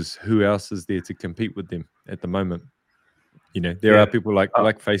 because who else is there to compete with them at the moment? There Yeah. are people like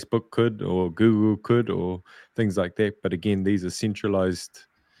Facebook could, or Google could, or things like that. But again, these are centralized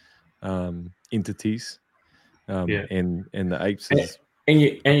entities, Yeah. and the apes And, is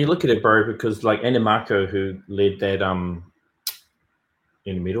you look at it, bro, because like Marco, who led that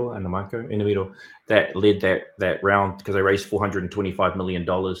in the middle, that led that round, because they raised $425 million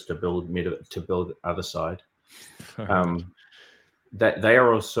to build Other Side. That they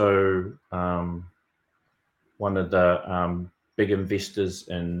are also one of the big investors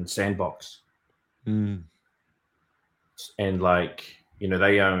in Sandbox, Mm, and like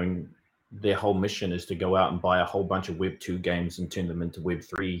they own, their whole mission is to go out and buy a whole bunch of Web 2 games and turn them into Web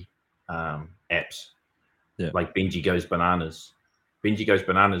 3 apps. yeah, Like Benji Goes Bananas. Benji Goes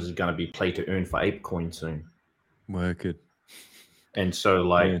Bananas is going to be play to earn for ApeCoin soon. work it. And so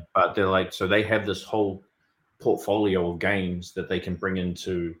like, Yeah. but they're like, so they have this whole portfolio of games that they can bring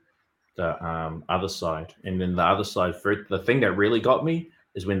into the Other Side. And then the Other Side, for the thing that really got me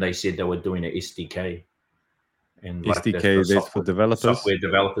is when they said they were doing an SDK, and like the SDK, that's for developers. software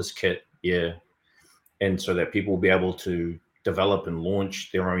developers kit. Yeah. And so that people will be able to develop and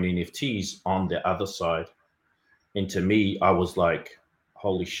launch their own NFTs on the Other Side. And to me, I was like,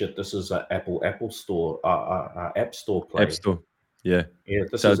 holy shit, this is an Apple Store, App Store play. App Store. Yeah. Yeah,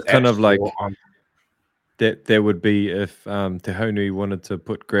 this So is it's kind App of like Store on. that would be if Te Haunui wanted to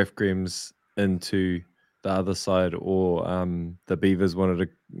put GraphGrams into the Other Side, or the Beavers wanted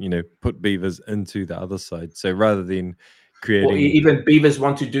to, put Beavers into the Other Side. So rather than creating, Well, even Beavers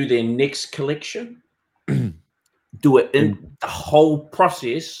want to do their next collection, do it in the whole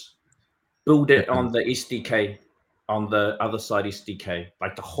process, build it on the SDK, on the Other Side SDK.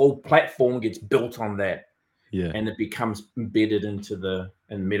 Like the whole platform gets built on that. yeah, And it becomes embedded into the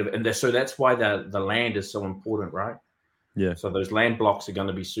meta. And so that's why the land is so important, right? yeah. So those land blocks are going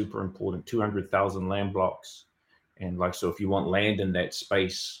to be super important. 200,000 land blocks, and like, so if you want land in that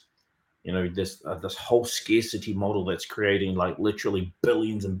space, this whole scarcity model that's creating like literally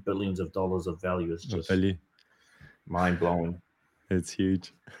billions and billions of dollars of value is just mind blowing. It's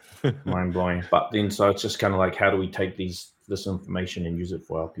huge. Mind blowing. But then, so it's just kind of like, how do we take this information and use it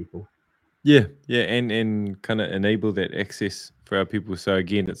for our people? Yeah, and kind of enable that access for our people. So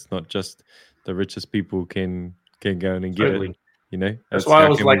again, it's not just the richest people can go in and get Totally. it. That's It's why I how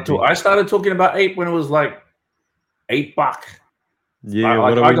was can we like, be- I started talking about ape when it was like $8. Yeah,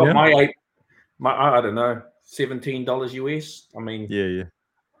 Like, what are I we got now? my ape, I don't know, $17 US. I mean, Yeah.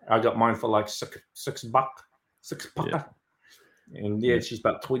 I got mine for like $6. Yeah. And yeah, she's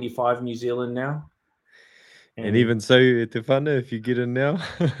about 25 New Zealand now. And even so, Te Whānau, if you get in now,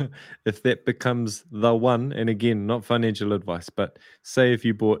 if that becomes the one, and again, not financial advice, but say if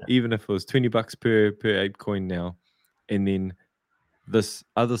you bought, even if it was $20 per ape coin now, and then this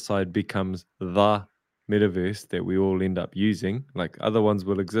Other Side becomes the metaverse that we all end up using, like other ones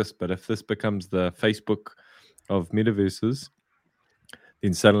will exist, but if this becomes the Facebook of metaverses,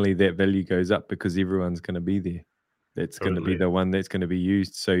 then suddenly that value goes up because everyone's going to be there. That's going to be the one that's going to be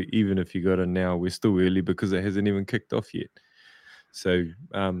used. So even if you got it now, we're still early because it hasn't even kicked off yet. So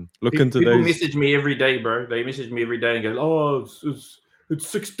look into people those. Message me every day, bro. They message me every day and go, "Oh, it's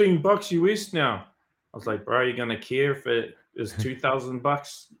 $16 US now." I was like, "Bro, are you gonna care if it is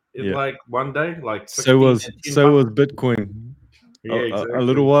 $2,000 in like one day?" Like so was $16. Bitcoin. Yeah, exactly. A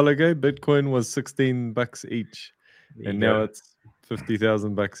little while ago, Bitcoin was $16 each, and now it's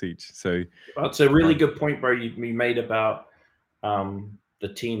 $50,000 each. So that's a really good point, bro. You made about the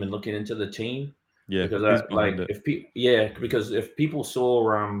team and looking into the team. Yeah, because because if people saw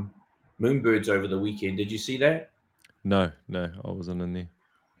Moonbirds over the weekend, did you see that? No, I wasn't in there.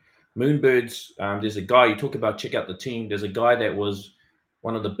 Moonbirds, there's a guy, you talk about check out the team. There's a guy that was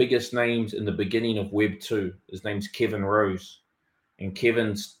one of the biggest names in the beginning of Web 2. His name's Kevin Rose. And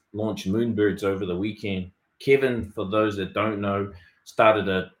Kevin's launched Moonbirds over the weekend. Kevin, for those that don't know, started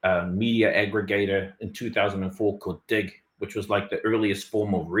a media aggregator in 2004 called Dig, which was like the earliest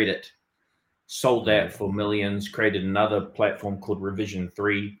form of Reddit. Sold that for millions, created another platform called Revision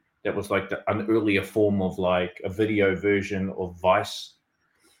 3 that was like an earlier form of like a video version of Vice,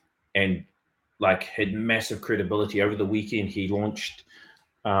 and like had massive credibility. Over the weekend, he launched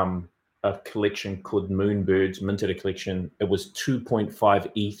a collection called Moonbirds, minted a collection. It was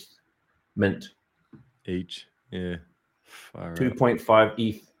 2.5 ETH mint. Each, yeah. 2.5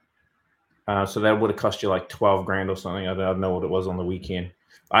 ETH. So that would have cost you like 12 grand or something. I don't know what it was on the weekend.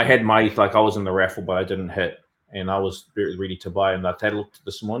 I had my ETH, like I was in the raffle, but I didn't hit. And I was ready to buy. And I had looked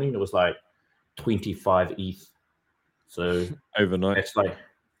this morning, it was like 25 ETH. So overnight. it's like,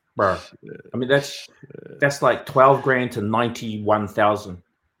 bro, I mean, that's like 12 grand to 91,000.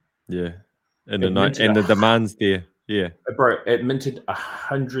 Yeah. In the night. And the demand's there. Yeah. Bro, it minted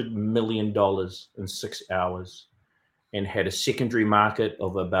 $100 million in 6 hours and had a secondary market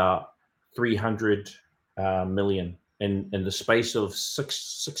of about 300 million. In the space of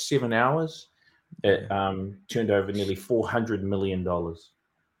 7 hours, it turned over nearly $400 million.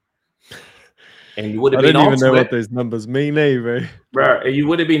 And you would have I been don't even know onto what it, those numbers mean, bro. bro. You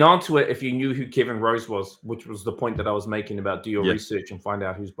would have been onto it if you knew who Kevin Rose was, which was the point that I was making about do your research and find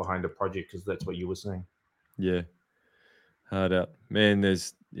out who's behind the project, because that's what you were saying. Yeah. Hard out. Man,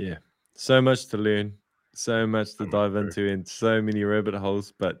 there's so much to learn, so much to dive into, and so many rabbit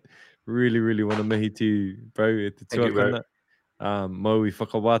holes, but really, really want to mihi to you, bro, e te Thank you, bro. tuakana. Mau I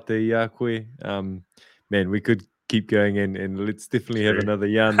whakawate I a koe. Man, we could keep going and let's definitely have another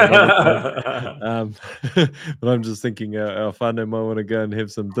yarn another time. But I'm just thinking our whānau might want to go and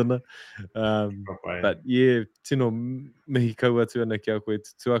have some dinner. But yeah, tino mihi kaua atu ana ki a koe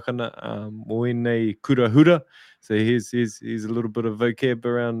te tuakana. O nei kurahura. So here's a little bit of vocab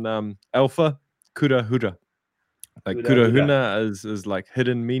around alpha, kurahura. Like kurahuna is like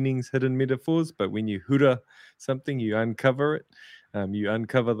hidden meanings, hidden metaphors. But when you hura something, you uncover it. You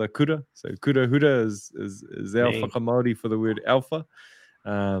uncover the kura. So kurahura is our whakamaori for the word alpha.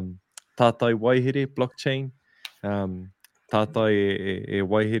 Tātai waihere, blockchain. Tātai e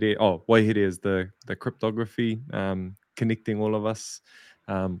waihere. Oh, waihere is the cryptography, connecting all of us,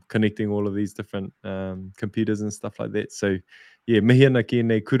 connecting all of these different computers and stuff like that. So, yeah, mihi ana ki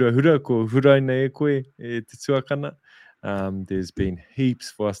nei kurahura, ko hurai nei e koe e te tuakana. There's been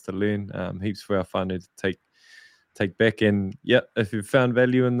heaps for us to learn, heaps for our whānau to take back. And yeah, if you've found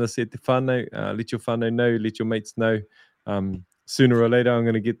value in this e te whānau, let your whānau know, let your mates know. Sooner or later, I'm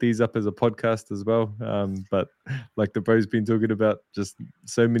going to get these up as a podcast as well. But like the bro's been talking about, just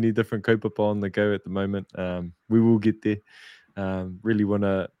so many different kaupapa on the go at the moment. We will get there. Really want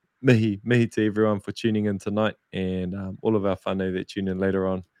to mihi to everyone for tuning in tonight, and all of our whānau that tune in later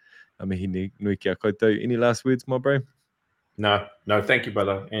on. Mihi nui ki a koutou. Any last words, my bro? No, thank you,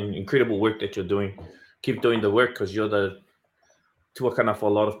 brother. And incredible work that you're doing. Keep doing the work, because you're the tuakana for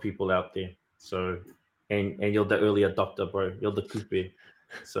a lot of people out there. So, and you're the early adopter, bro. You're the kupe.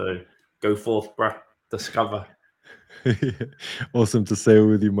 So go forth, bro. Discover. Awesome to sail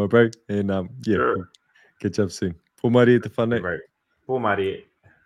with you, my bro. And yeah, Sure. we'll catch up soon. Pō mari e te whānau. Pō mari e.